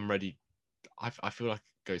 I'm ready. I feel like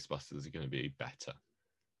Ghostbusters are going to be better.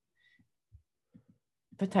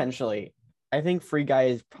 Potentially. I think Free Guy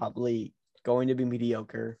is probably going to be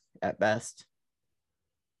mediocre at best.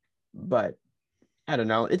 But I don't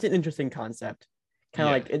know. It's an interesting concept. Kind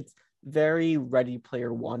of like it's very Ready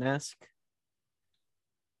Player One-esque.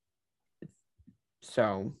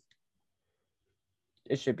 So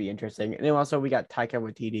it should be interesting. And then also we got Taika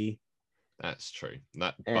Waititi. That's true.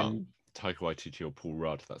 But Taika Waititi or Paul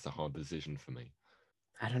Rudd, that's a hard decision for me.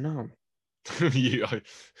 I don't know.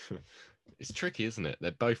 It's tricky, isn't it?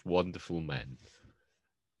 They're both wonderful men.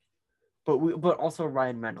 But also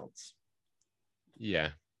Ryan Reynolds. Yeah,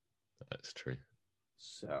 that's true.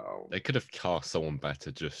 So they could have cast someone better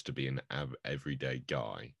just to be an everyday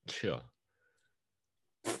guy. Sure.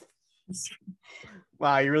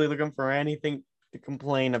 Wow, you're really looking for anything to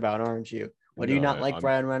complain about, aren't you? What, do you not like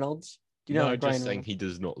Ryan Reynolds? Do you not like just saying he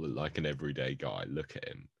does not look like an everyday guy. Look at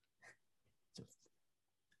him. It's a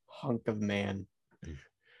hunk of man.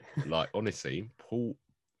 Like, honestly,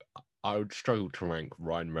 I would struggle to rank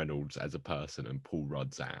Ryan Reynolds as a person and Paul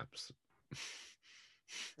Rudd's abs.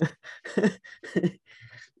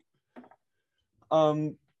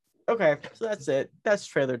 Okay, so that's it. That's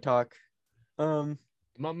trailer talk.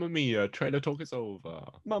 Mamma mia, trailer talk is over.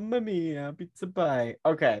 Mamma mia, pizza pie.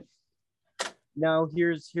 Okay. Now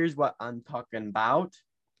here's what I'm talking about.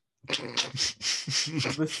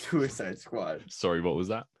 The Suicide Squad. Sorry, what was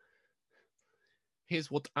that? Here's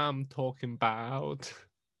what I'm talking about.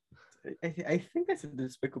 I think that's a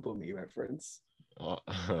Despicable Me reference.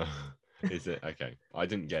 Is it? Okay. I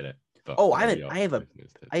didn't get it. But I have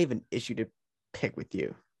an issue to pick with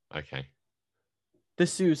you. Okay. The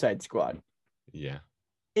Suicide Squad. Yeah.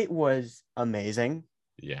 It was amazing.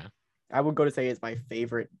 Yeah. I would go to say it's my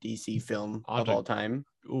favorite DC film of all time.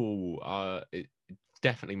 It's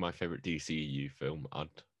definitely my favorite DCEU film.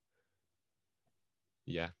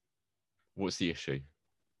 Yeah. What's the issue?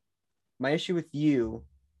 My issue with you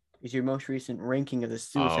is your most recent ranking of the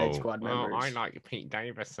Suicide Squad members. I like Pete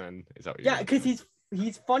Davidson. Is that what you because he's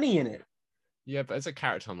funny in it. Yeah, but as a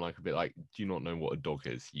character, I'm like a bit like, do you not know what a dog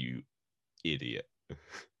is, you idiot?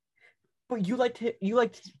 But you liked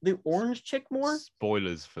the orange chick more?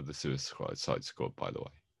 Spoilers for the Suicide Squad, by the way.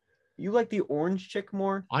 You like the orange chick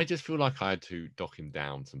more? I just feel like I had to dock him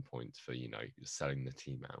down some points for, selling the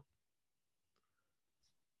team out.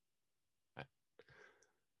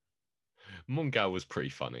 Mongal was pretty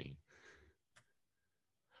funny.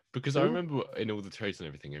 Because I remember in all the trailers and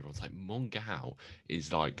everything, everyone's like, Mongal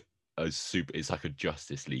is like it's like a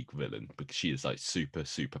Justice League villain because she is like super,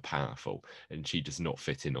 super powerful and she does not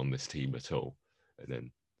fit in on this team at all. And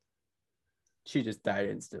then she just died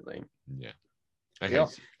instantly. Yeah.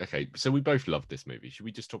 Okay. So we both love this movie. Should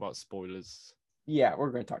we just talk about spoilers? Yeah, we're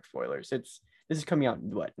going to talk spoilers. This is coming out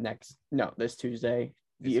this Tuesday.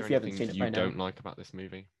 If you haven't seen it by now. You don't like about this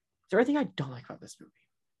movie? Is there anything I don't like about this movie?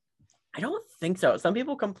 I don't think so. Some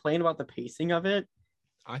people complain about the pacing of it.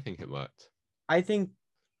 I think it worked. I think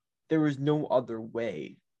there was no other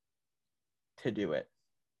way to do it.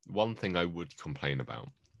 One thing I would complain about,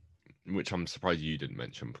 which I'm surprised you didn't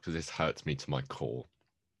mention because this hurts me to my core,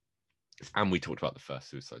 and we talked about the first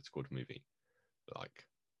Suicide Squad movie, like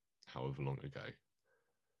however long ago,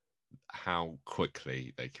 how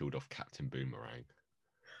quickly they killed off Captain Boomerang.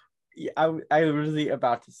 Yeah, I was really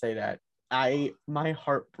about to say that. My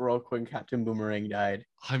heart broke when Captain Boomerang died.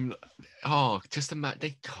 Just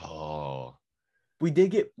imagine.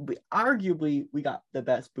 arguably we got the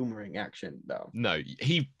best boomerang action though. No,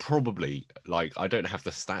 he probably, like, I don't have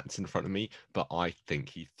the stats in front of me, but I think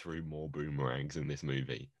he threw more boomerangs in this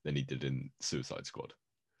movie than he did in Suicide Squad.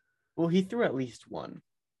 Well, he threw at least one.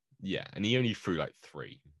 Yeah, and he only threw like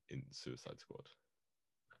 3 in Suicide Squad.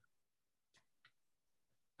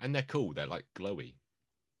 And they're cool. They're like glowy.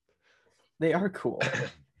 They are cool.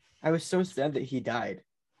 I was so sad that he died.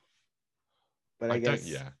 But I guess...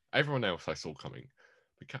 Yeah. Everyone else I saw coming.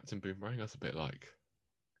 But Captain Boomerang, that's a bit like...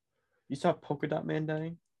 You saw Polka Dot Man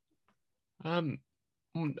dying? I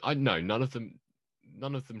know none of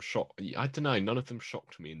them shocked. I don't know. None of them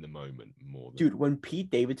shocked me in the moment more. Dude, when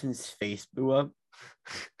Pete Davidson's face blew up.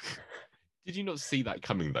 Did you not see that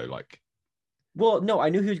coming though? Like, well, no, I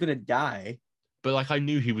knew he was gonna die. But like, I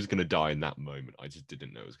knew he was gonna die in that moment. I just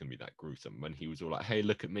didn't know it was gonna be that gruesome. When he was all like, "Hey,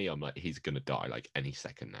 look at me," I'm like, he's gonna die like any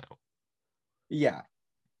second now. Yeah,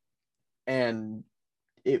 and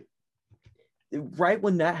it right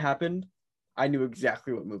when that happened, I knew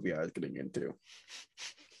exactly what movie I was getting into.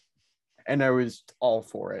 And I was all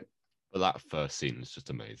for it. But that first scene is just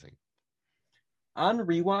amazing. On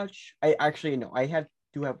rewatch, I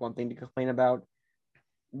do have one thing to complain about.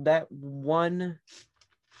 That one,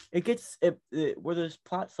 it gets where this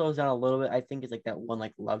plot slows down a little bit. I think is like that one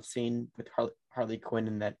like love scene with Harley Quinn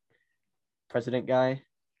and that president guy.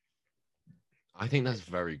 I think that's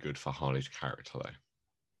very good for Harley's character,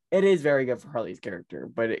 though. It is very good for Harley's character,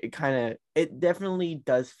 but it definitely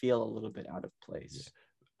does feel a little bit out of place.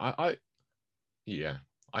 Yeah.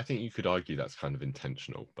 I think you could argue that's kind of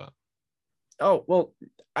intentional, but... Oh, well,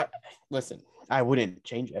 listen, I wouldn't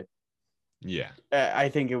change it. Yeah. I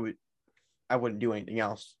think I wouldn't do anything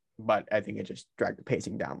else, but I think it just dragged the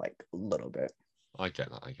pacing down like a little bit. I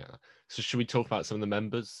get that. So should we talk about some of the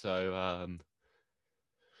members? So,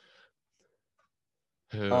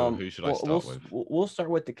 who should I start with? We'll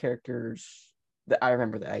start with the characters that I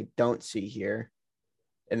remember that I don't see here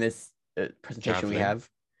in this presentation. Javelin. We have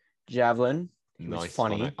Javelin. Nice,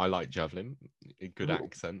 funny. I like Javelin. A good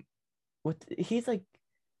accent. He's like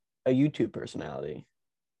a YouTube personality.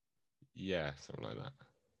 Yeah, something like that.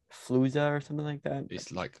 Fluza or something like that.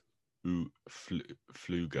 It's like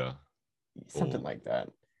Fluga. Something like that.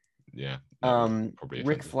 Yeah. Probably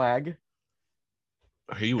Rick Flag.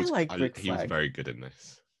 He was very good in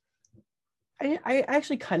this. I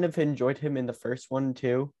actually kind of enjoyed him in the first one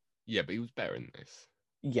too. Yeah, but he was better in this.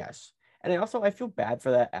 Yes. And I feel bad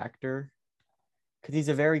for that actor because he's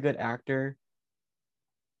a very good actor.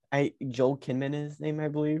 Joel Kinnaman is his name, I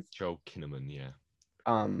believe. Joel Kinnaman, yeah.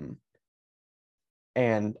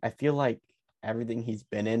 And I feel like everything he's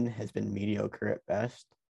been in has been mediocre at best.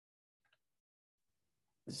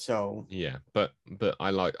 So yeah, but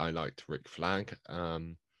I liked Rick Flag.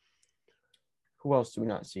 Who else do we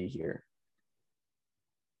not see here?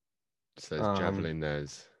 So there's Javelin.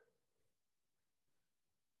 There's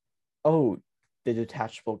the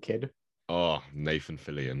detachable kid. Oh, Nathan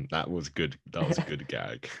Fillion. That was good. That was a good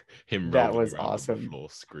gag. Him that was around awesome. On the floor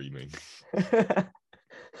screaming.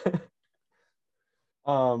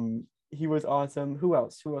 He was awesome. Who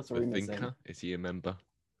else? Who else are we missing? Thinker? Is he a member?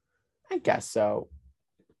 I guess so.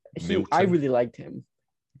 I really liked him.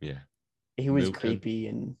 Yeah. He was creepy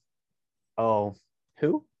and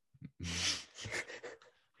who?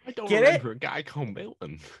 I don't remember a guy called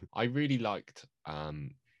Milton. I really liked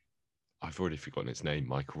I've already forgotten his name,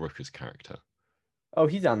 Michael Rooker's character. Oh,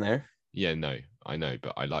 he's on there. Yeah, no, I know,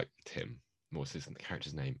 but I liked him. What's his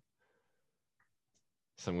character's name?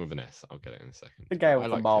 Someone with an S. I'll get it in a second. The guy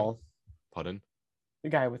with the ball. Him. Pardon? The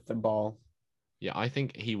guy with the ball. Yeah, I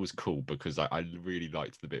think he was cool because I really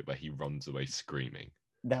liked the bit where he runs away screaming.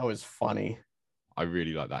 That was funny. I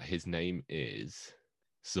really like that. His name is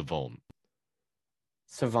Savant.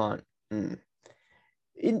 Savant. I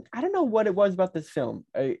don't know what it was about this film.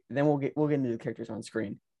 Then we'll get into the characters on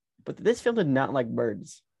screen. But this film did not like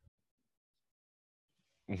birds.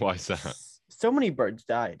 Why is that? So many birds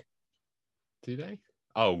died. Do they?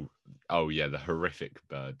 Oh yeah, the horrific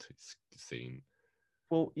bird scene.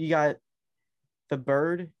 Well, you got the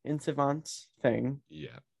bird in Savant's thing.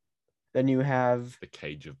 Yeah. Then you have the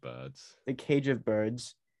cage of birds.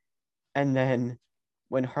 And then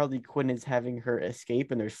when Harley Quinn is having her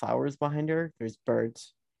escape and there's flowers behind her, there's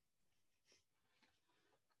birds.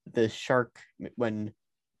 The shark, when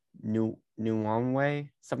Nuamwe,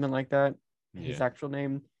 something like that, his actual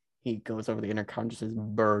name, he goes over the intercom and just says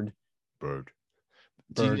bird.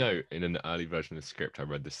 Do you know, in an early version of the script, I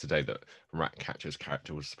read this today, that Ratcatcher's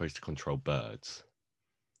character was supposed to control birds?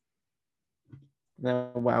 Then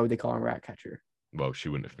why would they call him Ratcatcher? Well, she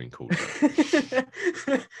wouldn't have been called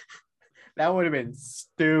that would have been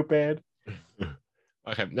stupid.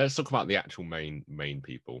 Okay, let's talk about the actual main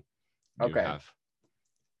people. You Okay. have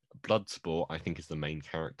Bloodsport, I think, is the main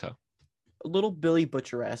character. A little Billy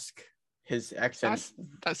Butcher-esque. His accent.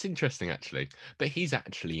 That's interesting, actually. But he's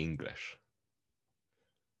actually English.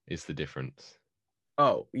 Is the difference.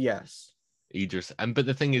 Oh, yes. But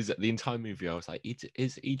the thing is, that the entire movie, I was like,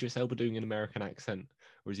 is Idris Elba doing an American accent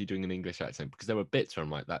or is he doing an English accent? Because there were bits where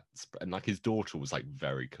I'm like that, and like his daughter was like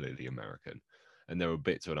very clearly American, and there were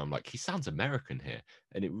bits where I'm like, he sounds American here,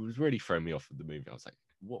 and it was really throwing me off of the movie. I was like,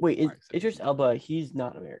 what? Wait, what Idris Elba, he's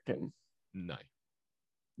not American. No.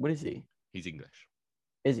 What is he? He's English.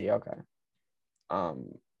 Is he? Okay.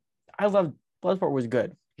 I loved Bloodsport was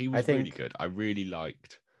good. He was really good. I really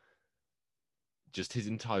liked just his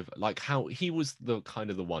entire, like how he was the kind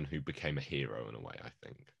of the one who became a hero in a way, I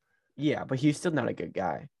think. Yeah, but he's still not a good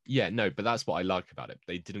guy. Yeah, no, but that's what I like about it.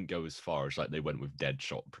 They didn't go as far as like they went with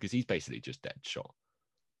Deadshot, because he's basically just Deadshot.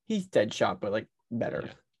 He's Deadshot, but like better.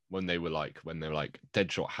 Yeah. When they were like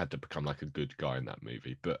Deadshot had to become like a good guy in that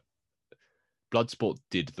movie, but Bloodsport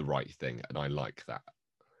did the right thing, and I like that.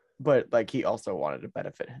 But like he also wanted to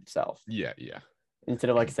benefit himself. Yeah. Instead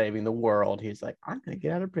of like saving the world, he's like, I'm gonna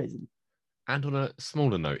get out of prison. And on a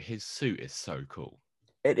smaller note, his suit is so cool.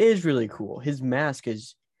 It is really cool. His mask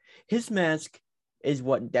is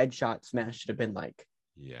what Deadshot's mask should have been like.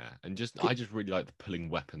 Yeah, and I just really like the pulling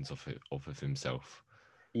weapons off of himself.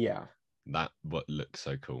 Yeah, that what looks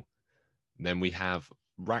so cool. And then we have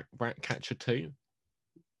Ratcatcher 2.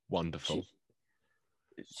 Wonderful.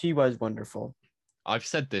 She was wonderful. I've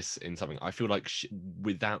said this in something. I feel like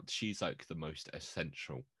she's like the most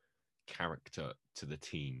essential character to the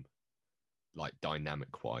team, like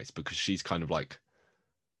dynamic wise, because she's kind of like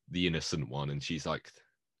the innocent one, and she's like,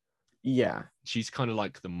 yeah, she's kind of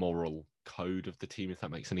like the moral code of the team, if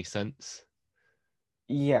that makes any sense.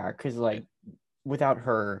 Yeah, because like without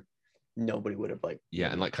her, nobody would have like.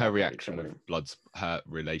 Yeah, and like her reaction with her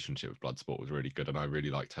relationship with Bloodsport was really good, and I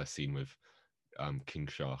really liked her scene with King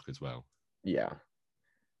Shark as well. Yeah.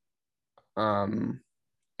 And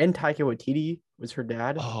Taika Waititi was her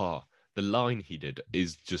dad. Oh, the line he did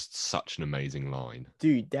is just such an amazing line.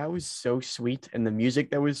 Dude, that was so sweet, and the music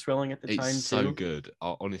that was swelling at the time too. It's so good.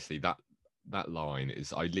 Honestly, that line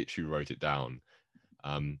is. I literally wrote it down.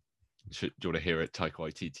 Do you want to hear it? Taika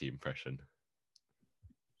Waititi impression.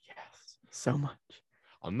 Yes, so much.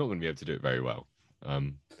 I'm not going to be able to do it very well.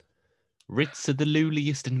 Writs are the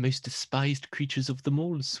lowliest and most despised creatures of them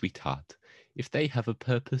all, sweetheart. If they have a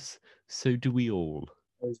purpose, so do we all.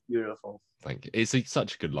 It was beautiful. Thank you. It's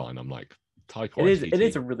such a good line. I'm like, Taika Waititi. It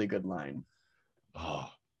is a really good line. Oh,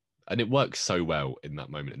 and it works so well in that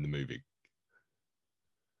moment in the movie.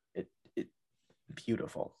 It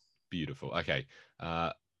beautiful. Beautiful. Okay.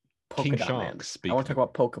 King Shark. I want to talk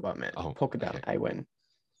about Polka Dot Man. Oh, Polka Dot. Okay. I win.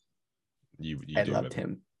 I loved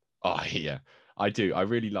him. Oh yeah, I do. I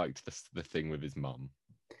really liked the thing with his mum.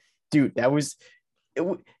 Dude, that was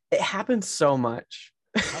it happened so much.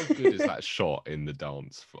 How good is that shot in the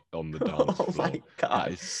dance on the dance floor? Oh my god,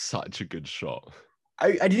 that is such a good shot.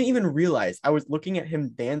 I didn't even realize. I was looking at him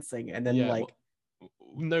dancing, and then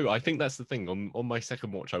no, I think that's the thing. On my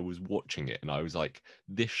second watch, I was watching it, and I was like,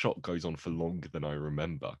 this shot goes on for longer than I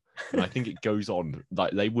remember. And I think it goes on,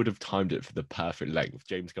 like they would have timed it for the perfect length.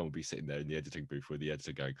 James Gunn would be sitting there in the editing booth with the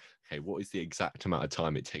editor going, okay, what is the exact amount of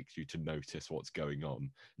time it takes you to notice what's going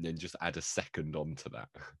on? And then just add a second onto that.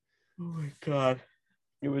 Oh my god.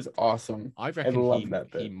 It was awesome. I reckon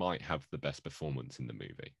he might have the best performance in the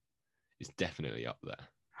movie. It's definitely up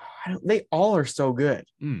there. They all are so good.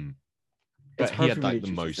 But he had like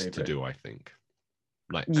the most to do, I think.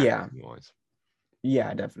 Like, yeah. Wise.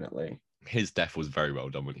 Yeah, definitely. His death was very well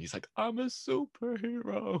done when he's like, I'm a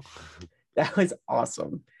superhero. That was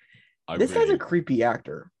awesome. This guy's a creepy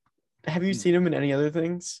actor. Have you seen him in any other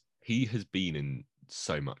things? He has been in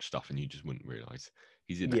so much stuff and you just wouldn't realize.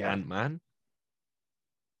 He's in Ant-Man.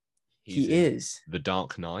 He is. The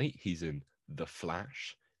Dark Knight. He's in The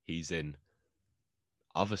Flash. He's in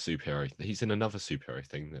other superhero. He's in another superhero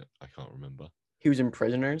thing that I can't remember. He was in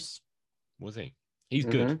Prisoners. Was he? He's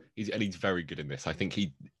good. He's very good in this. I think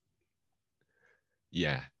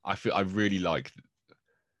I really like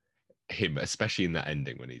him, especially in that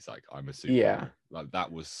ending when he's like, I'm a superhero. Yeah. Like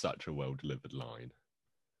that was such a well delivered line.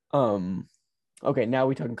 Okay, now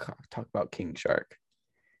we talk about King Shark.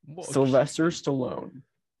 Sylvester Stallone.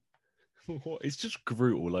 What? It's just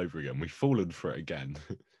Groot all over again. We've fallen for it again.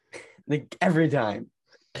 Like every time.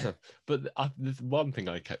 But the one thing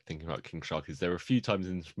I kept thinking about King Shark is there are a few times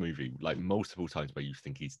in this movie, like multiple times, where you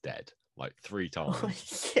think he's dead, like 3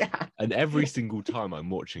 times. Yeah. And every single time I'm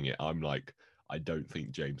watching it, I'm like, I don't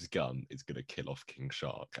think James Gunn is going to kill off King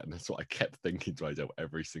Shark. And that's what I kept thinking to myself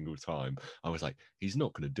every single time. I was like, he's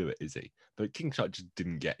not going to do it, is he? But King Shark just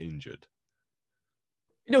didn't get injured.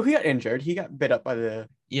 No, he got injured. He got bit up by the.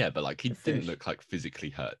 Yeah, but like he didn't fish. look like physically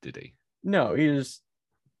hurt, did he? No, he just.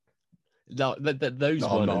 No, those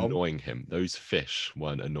weren't no. annoying him. Those fish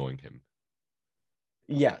weren't annoying him.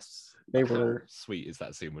 Yes, they How were. sweet is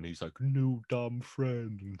that scene when he's like, "No dumb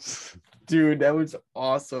friends." Dude, that was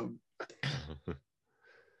awesome.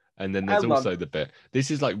 And then there's also the bit.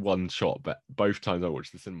 This is like one shot, but both times I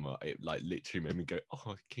watched the cinema, it like literally made me go,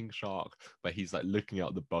 "Oh, King Shark!" But he's like looking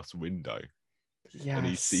out the bus window, and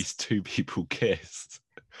he sees two people kiss,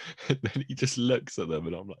 and then he just looks at them,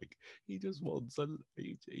 and I'm like, he just wants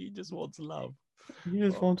love. He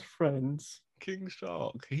just wants friends. King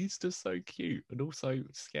Shark, he's just so cute and also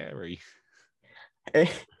scary.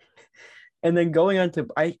 And then going on to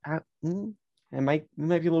it might be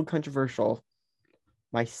a little controversial.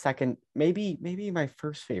 My second, maybe my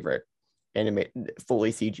first favorite anime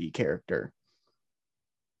fully CG character,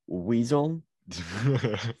 Weasel.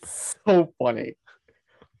 So funny.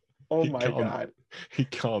 Oh my god. He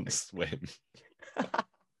can't swim.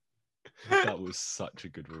 That was such a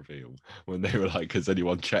good reveal when they were like, has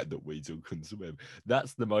anyone checked that Weasel can swim?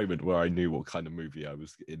 That's the moment where I knew what kind of movie I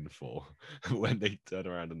was in for. When they turn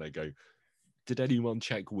around and they go, did anyone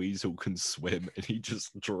check Weasel can swim? And he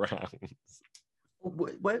just drowns.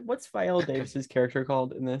 What's Viola Davis's character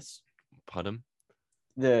called in this? Pardon?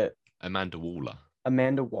 The Amanda Waller.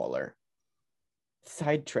 Amanda Waller.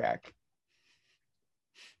 Sidetrack.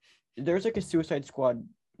 There's like a Suicide Squad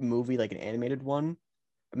movie, like an animated one.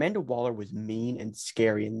 Amanda Waller was mean and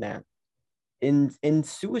scary in that. In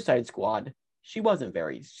Suicide Squad, she wasn't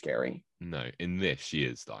very scary. No, in this she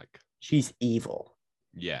is like. She's evil.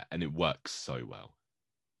 Yeah, and it works so well.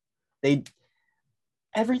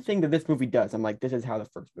 Everything that this movie does, I'm like, this is how the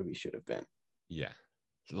first movie should have been. Yeah.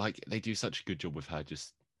 Like, they do such a good job with her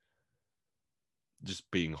just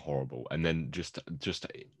being horrible. And then just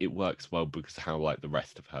it works well because how, like, the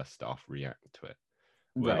rest of her staff react to it.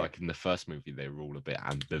 Where, like, in the first movie, they were all a bit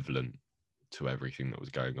ambivalent to everything that was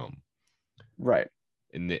going on. Right.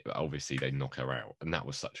 Obviously, they knock her out. And that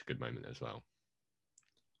was such a good moment as well.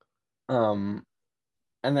 And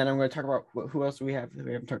then I'm going to talk about who else we have that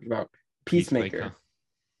we haven't talked about. Peacemaker.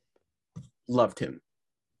 Loved him.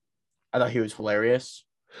 I thought he was hilarious.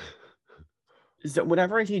 So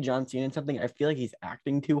whenever I see John Cena in something, I feel like he's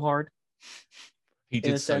acting too hard. He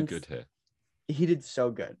did so good here. He did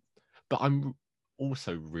so good. But I'm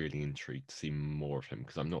also really intrigued to see more of him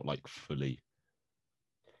because I'm not like fully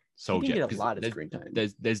sold yet. He did a lot of screen time.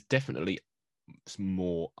 There's definitely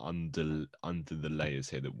more under the layers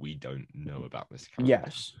here that we don't know about this character.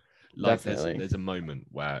 Yes, like there's a moment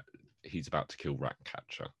where he's about to kill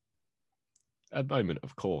Ratcatcher. A moment,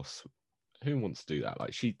 of course. Who wants to do that?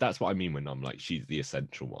 Like that's what I mean when I'm like she's the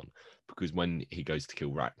essential one. Because when he goes to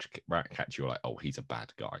kill Ratcatcher, you're like, oh, he's a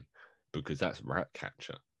bad guy, because that's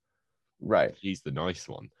Ratcatcher. Right. He's the nice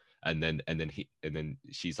one. And then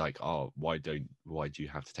she's like, oh, why do you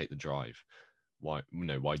have to take the drive? Why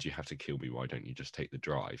do you have to kill me? Why don't you just take the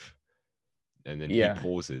drive? And then he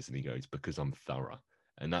pauses and he goes, because I'm thorough.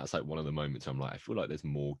 And that's like one of the moments I'm like, I feel like there's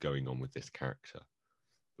more going on with this character.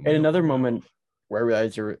 And another moment where I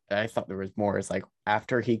realized I thought there was more is like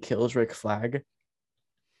after he kills Rick Flag,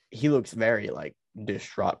 he looks very like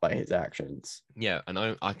distraught by his actions. Yeah, and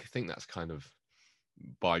I think that's kind of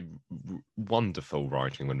by wonderful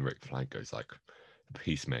writing when Rick Flag goes like,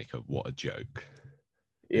 Peacemaker, what a joke.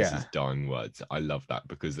 Yeah. This is dying words. I love that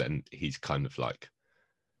because then he's kind of like,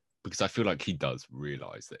 because I feel like he does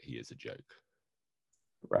realize that he is a joke.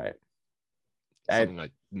 Right. Something I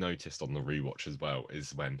noticed on the rewatch as well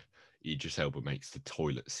is when Idris Elba makes the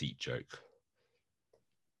toilet seat joke.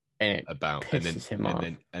 And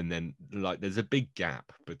then like there's a big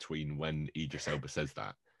gap between when Idris Elba says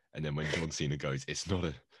that and then when John Cena goes, it's not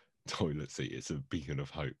a toilet seat, it's a beacon of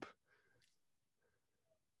hope.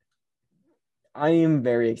 I am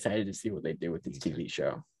very excited to see what they do with this TV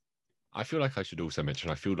show. I feel like I should also mention,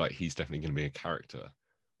 I feel like he's definitely going to be a character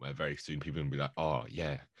where very soon people are going to be like, oh,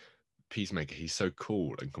 yeah, Peacemaker, he's so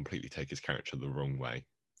cool, and completely take his character the wrong way.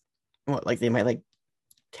 What, like they might like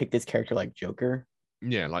take this character like Joker?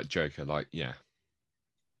 Yeah, like Joker, like, yeah.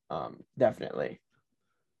 Definitely.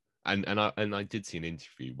 And I did see an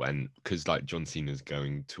interview because like John Cena's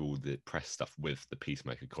going to all the press stuff with the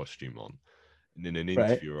Peacemaker costume on. And in an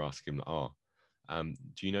interviewer asked him,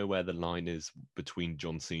 do you know where the line is between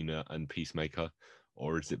John Cena and Peacemaker,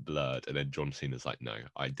 or is it blurred? And then John Cena's like, no,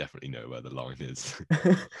 I definitely know where the line is.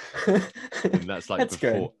 And that's like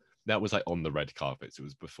that was like on the red carpets. It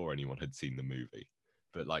was before anyone had seen the movie,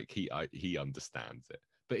 but like he understands it.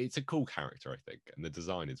 But it's a cool character, I think, and the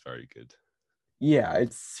design is very good. Yeah,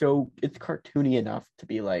 it's cartoony enough to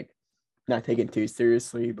be like not taken too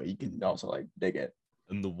seriously, but you can also like dig it.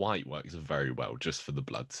 And the white works very well just for the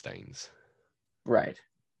blood stains. Right.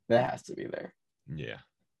 That has to be there. Yeah.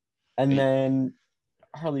 And then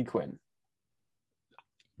Harley Quinn.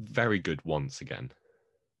 Very good once again.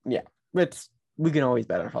 Yeah. We can always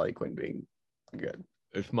bet on Harley Quinn being good.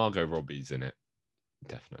 If Margot Robbie's in it,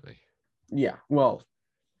 definitely. Yeah. Well,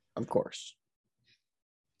 of course.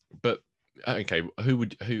 But okay, who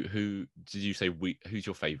did you say who's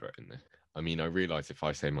your favorite in this? I mean, I realize if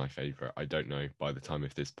I say my favorite, I don't know by the time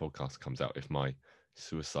if this podcast comes out if my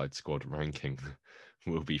Suicide Squad ranking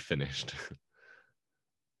will be finished.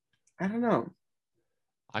 I don't know.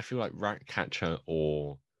 I feel like Ratcatcher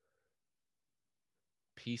or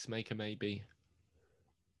Peacemaker, maybe.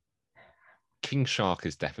 King Shark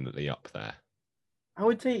is definitely up there. I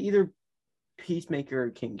would say either Peacemaker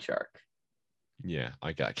or King Shark. Yeah,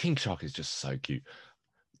 I get it. King Shark is just so cute.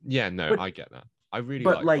 Yeah, no, I get that. I really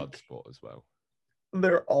like Bloodsport as well.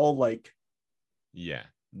 They're all like, yeah,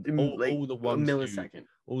 all the ones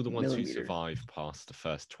who survive past the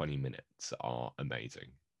first 20 minutes are amazing.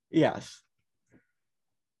 Yes.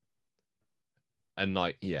 And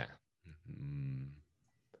like, yeah.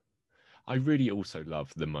 I really also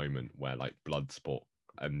love the moment where like Bloodsport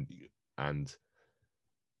and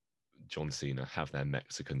John Cena have their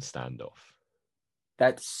Mexican standoff.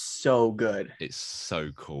 That's so good. It's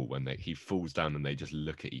so cool when he falls down and they just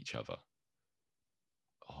look at each other.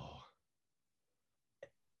 Oh,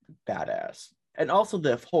 badass. And also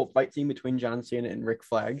the whole fight scene between John Cena and Rick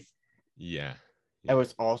Flag. Yeah. That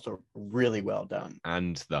was also really well done.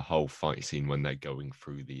 And the whole fight scene when they're going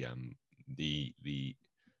through the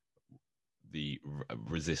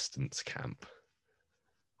resistance camp.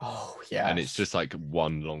 Oh, yeah. And it's just like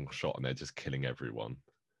one long shot and they're just killing everyone.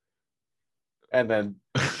 And then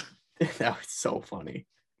that was so funny.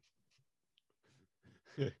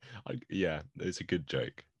 Yeah, it's a good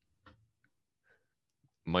joke.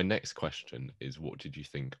 My next question is, what did you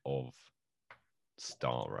think of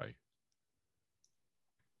Starro? I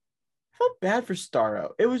felt bad for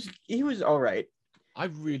Starro. He was all right. I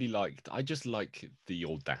just like the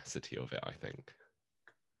audacity of it, I think.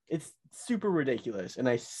 It's super ridiculous, and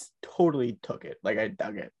I totally took it. Like, I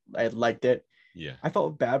dug it. I liked it. Yeah. I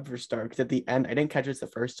felt bad for Starro because at the end, I didn't catch this the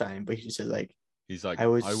first time, but he just said, like... He's like, I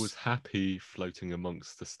was happy floating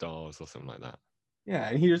amongst the stars or something like that. Yeah,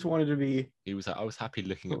 and he just wanted to be... He was like, I was happy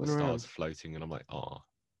looking at the stars floating, and I'm like, oh.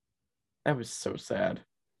 That was so sad.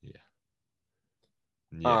 Yeah.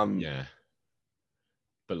 Yeah.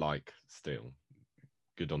 But, like, still,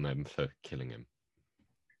 good on them for killing him.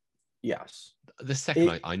 Yes. The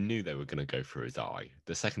second I knew they were going to go through his eye,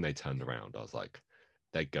 the second they turned around, I was like,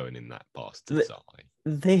 they're going in that bastard's eye.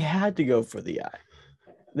 They had to go for the eye.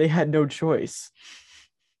 They had no choice.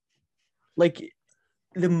 Like,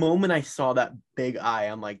 the moment I saw that big eye,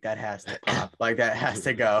 I'm like, that has to pop. Like, that has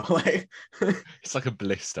to go. Like, it's like a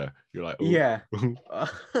blister. You're like, ooh. Yeah.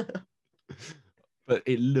 But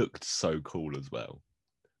it looked so cool as well,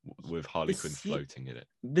 with Harley Quinn floating in it.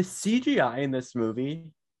 The CGI in this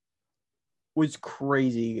movie was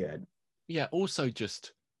crazy good. Yeah, also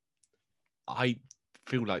just, I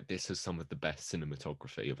feel like this is some of the best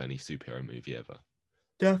cinematography of any superhero movie ever.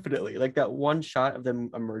 Definitely. Like that one shot of them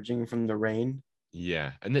emerging from the rain.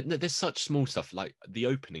 Yeah, and there's such small stuff, like the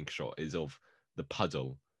opening shot is of the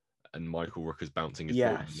puddle and Michael Rooker's bouncing his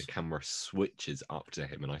ball, and the camera switches up to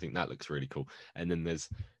him, and I think that looks really cool. And then there's,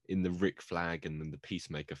 in the Rick Flag and then the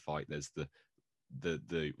Peacemaker fight, there's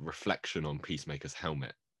the reflection on Peacemaker's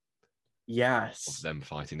helmet. Yes. Of them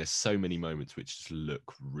fighting. There's so many moments which just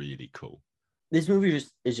look really cool. This movie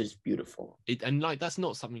is just beautiful. And like, that's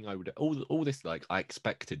not something I would... All this, like, I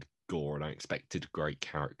expected gore and I expected great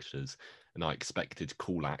characters and I expected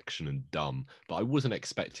cool action and dumb, but I wasn't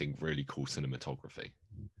expecting really cool cinematography.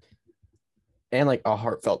 And like a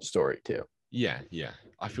heartfelt story too. Yeah.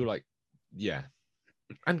 I feel like, yeah.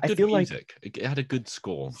 And good music. Like it had a good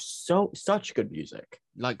score. Such good music.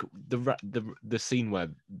 Like the scene where,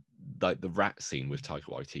 like the rat scene with Taika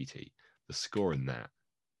Waititi, the score in that.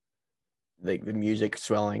 Like the music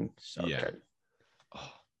swelling. So good.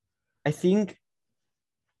 Oh. I think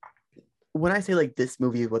when I say like this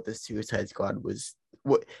movie is what the Suicide Squad was,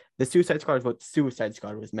 what the Suicide Squad is what Suicide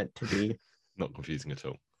Squad was meant to be. Not confusing at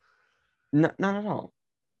all. Not at all.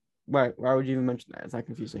 Why would you even mention that? It's not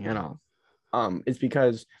confusing at all. It's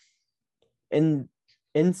because in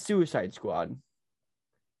Suicide Squad,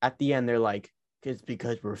 at the end they're like, it's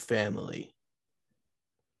because we're family.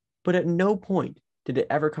 But at no point did it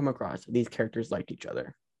ever come across that these characters liked each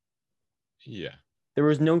other. Yeah. There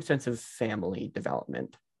was no sense of family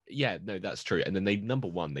development. Yeah, no, that's true. And then they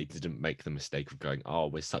didn't make the mistake of going, "Oh,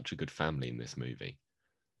 we're such a good family in this movie."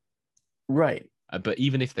 Right. But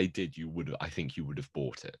even if they did, I think you would have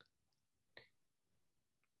bought it.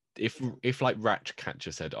 If like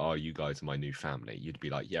Ratcatcher said, "Oh, you guys are my new family," you'd be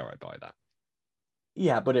like, "Yeah, I buy that."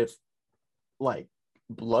 Yeah, but if like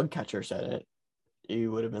Bloodcatcher said it,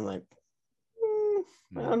 you would have been like,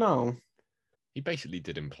 I don't know. He basically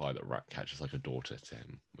did imply that Ratcatcher's like a daughter to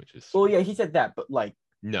him, which is. Well, yeah, he said that, but like.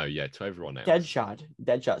 No, yeah, to everyone else.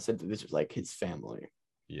 Deadshot said that this was like his family.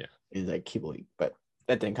 Yeah. He's like Kibble, but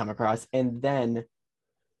that didn't come across. And then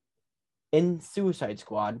in Suicide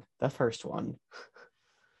Squad, the first one,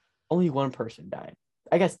 only one person died.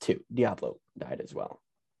 I guess two. Diablo died as well.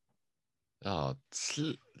 Oh,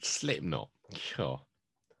 Slipknot. Sure.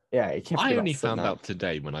 Yeah, I only found out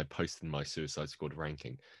today when I posted my Suicide Squad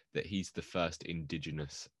ranking that he's the first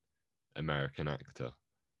indigenous American actor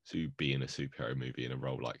to be in a superhero movie in a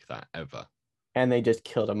role like that ever. And they just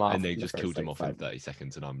killed him off. And they just killed him off in 30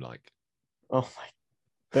 seconds. And I'm like, oh my,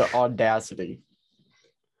 the audacity.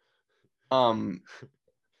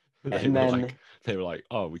 They were like,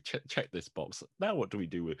 oh, we check this box. Now what do we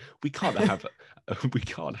do? We can't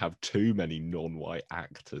have too many non-white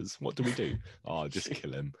actors. What do we do? Oh, just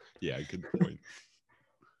kill him. Yeah, good point.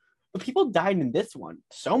 But people died in this one.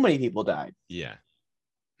 So many people died. Yeah.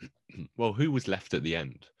 Well, who was left at the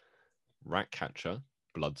end? Ratcatcher,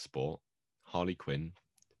 Bloodsport, Harley Quinn,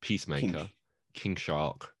 Peacemaker, King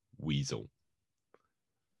Shark, Weasel.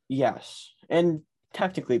 Yes, and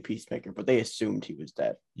technically Peacemaker, but they assumed he was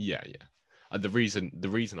dead. Yeah. And the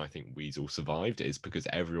reason I think Weasel survived is because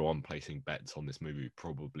everyone placing bets on this movie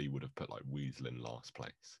probably would have put like Weasel in last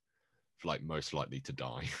place, for like most likely to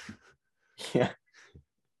die. Yeah.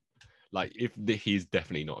 Like if he's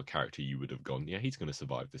definitely not a character you would have gone, yeah, he's going to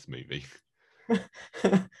survive this movie.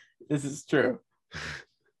 This is true.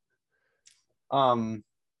 So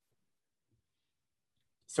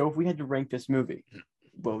if we had to rank this movie,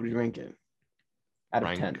 what would you rank it? Out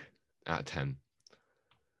of 10. Out of 10.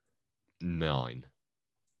 9.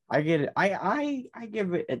 I get it. I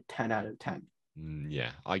give it a 10 out of 10.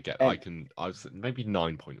 Yeah, I was maybe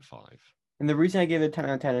 9.5. And the reason I give it a 10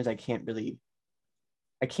 out of 10 is I can't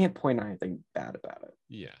point out anything bad about it.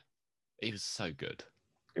 Yeah. It was so good.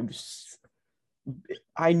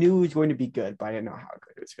 I knew it was going to be good, but I didn't know how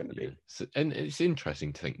good it was going to be. So, and it's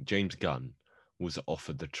interesting to think James Gunn was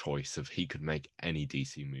offered the choice of he could make any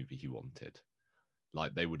DC movie he wanted.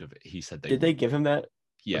 Like they would have, he said Did they give him that?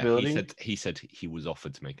 Yeah, ability? he said he was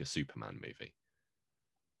offered to make a Superman movie.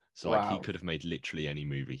 So like he could have made literally any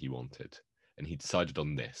movie he wanted, and he decided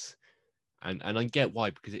on this. And I get why,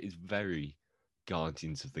 because it is very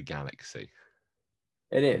Guardians of the Galaxy.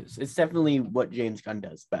 It is. It's definitely what James Gunn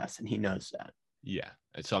does best, and he knows that. Yeah,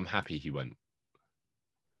 and so I'm happy he went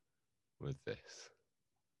with this.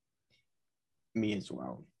 Me as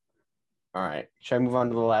well. All right, should I move on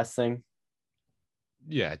to the last thing?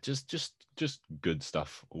 Yeah, just good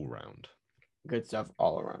stuff all around. Good stuff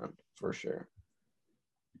all around, for sure.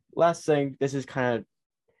 Last thing, this is kind of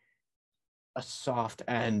a soft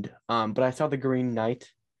end, but I saw The Green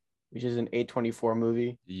Knight, which is an A24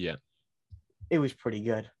 movie. Yeah. It was pretty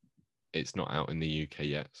good. It's not out in the UK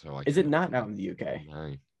yet, so Is it not out in the UK?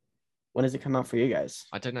 No. When does it come out for you guys?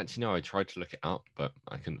 I don't actually know. I tried to look it up, but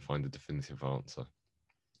I couldn't find a definitive answer.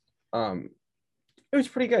 It was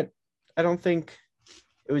pretty good. I don't think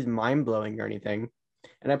it was mind-blowing or anything.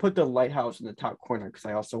 And I put The Lighthouse in the top corner because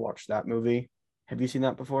I also watched that movie. Have you seen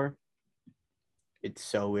that before? It's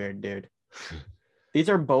so weird, dude. These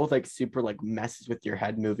are both like super like messes with your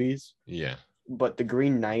head movies. Yeah. But The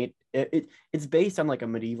Green Knight, it's based on like a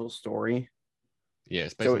medieval story. Yeah,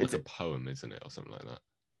 it's based on like a poem, isn't it, or something like that?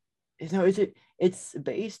 No, it's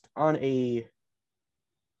based on a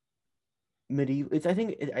medieval. I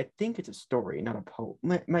think it's a story, not a poem.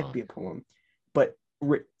 Might be a poem, but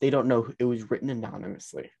they don't know it was written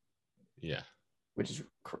anonymously. Yeah, which is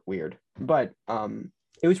weird. But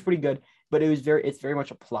it was pretty good. But it's very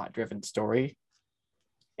much a plot-driven story,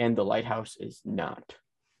 and The Lighthouse is not.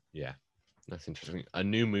 Yeah, that's interesting. A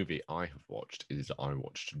new movie I have watched is I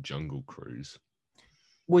watched Jungle Cruise.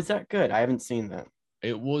 Was that good? I haven't seen that.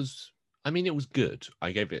 It was good.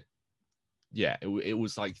 I gave it, yeah, it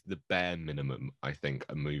was like the bare minimum I think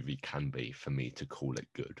a movie can be for me to call it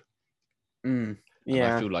good. Yeah. And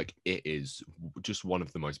I feel like it is just one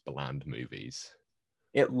of the most bland movies.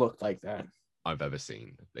 It looked like that. I've ever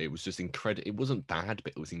seen. It was just incredible. It wasn't bad,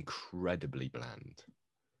 but it was incredibly bland.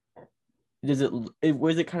 Was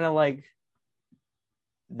it kind of like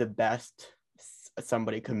the best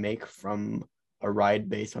somebody could make from a ride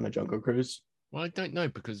based on a Jungle Cruise? Well, I don't know,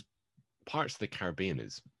 because Pirates of the Caribbean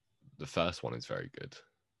the first one is very good.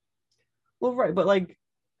 Well, right, but like,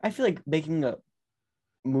 I feel like making a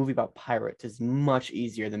movie about pirates is much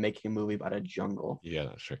easier than making a movie about a jungle. Yeah,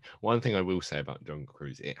 that's true. One thing I will say about Jungle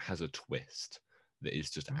Cruise, it has a twist that is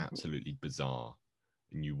just absolutely bizarre.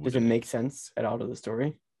 And Does it make sense at all to the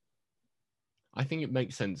story? I think it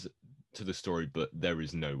makes sense to the story, but there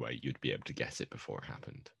is no way you'd be able to guess it before it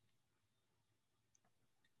happened.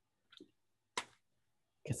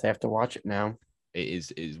 Guess I have to watch it now.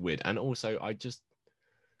 It is weird. And also, it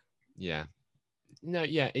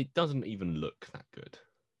doesn't even look that good.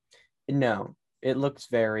 No, it looks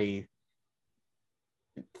very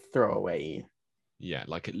throwaway. Yeah,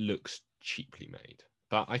 like it looks cheaply made.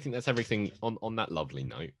 But I think that's everything on that lovely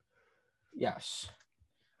note. Yes.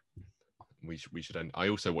 We should end. I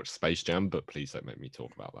also watched Space Jam, but please don't make me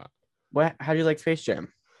talk about that. How do you like Space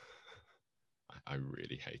Jam? I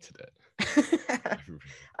really hated it.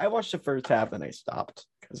 I watched the first half and I stopped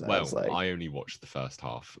because I only watched the first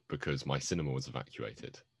half because my cinema was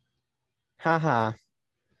evacuated. Haha.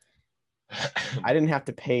 I didn't have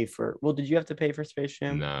to pay for. Well, did you have to pay for Space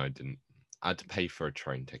Jam? No, I didn't. I had to pay for a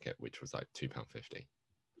train ticket, which was like £2.50.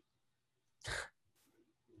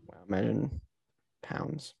 Wow, imagine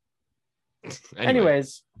pounds.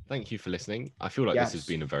 Anyways, thank you for listening. I feel like yes. this has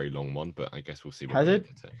been a very long one, but I guess we'll see. Has it?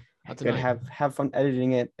 I don't know. Have fun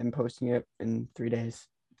editing it and posting it in 3 days.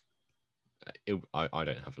 I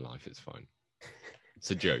don't have a life. It's fine. It's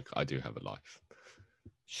a joke. I do have a life.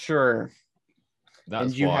 Sure.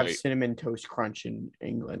 That's and have Cinnamon Toast Crunch in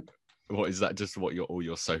England. What is that? Just what all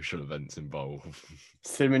your social events involve?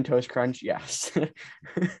 Cinnamon Toast Crunch, yes.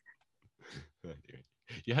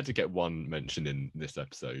 You had to get one mentioned in this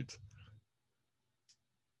episode.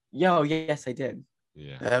 Yes, I did.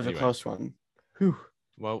 Yeah, that was a close one. Whew.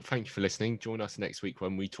 Well, thank you for listening. Join us next week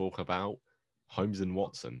when we talk about Holmes and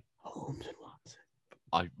Watson. Holmes and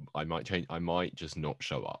Watson. I might change. I might just not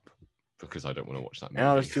show up because I don't want to watch that movie. And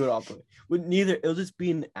I'll just do it all. It'll just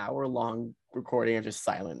be an hour-long recording of just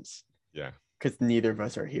silence. Yeah. Because neither of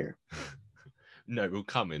us are here. No, we'll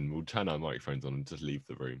come in. We'll turn our microphones on and just leave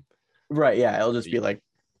the room. Right. Yeah. It'll just be like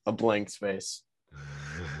a blank space.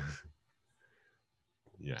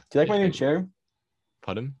 Yeah. Do you like my new chair?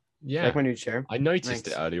 Pardon? Yeah. Like my new chair? I noticed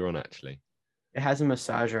it earlier on, actually. It has a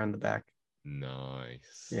massager on the back.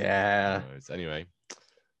 Nice. Yeah. Nice. Anyway,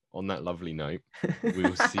 on that lovely note, we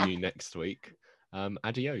will see you next week.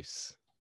 Adios.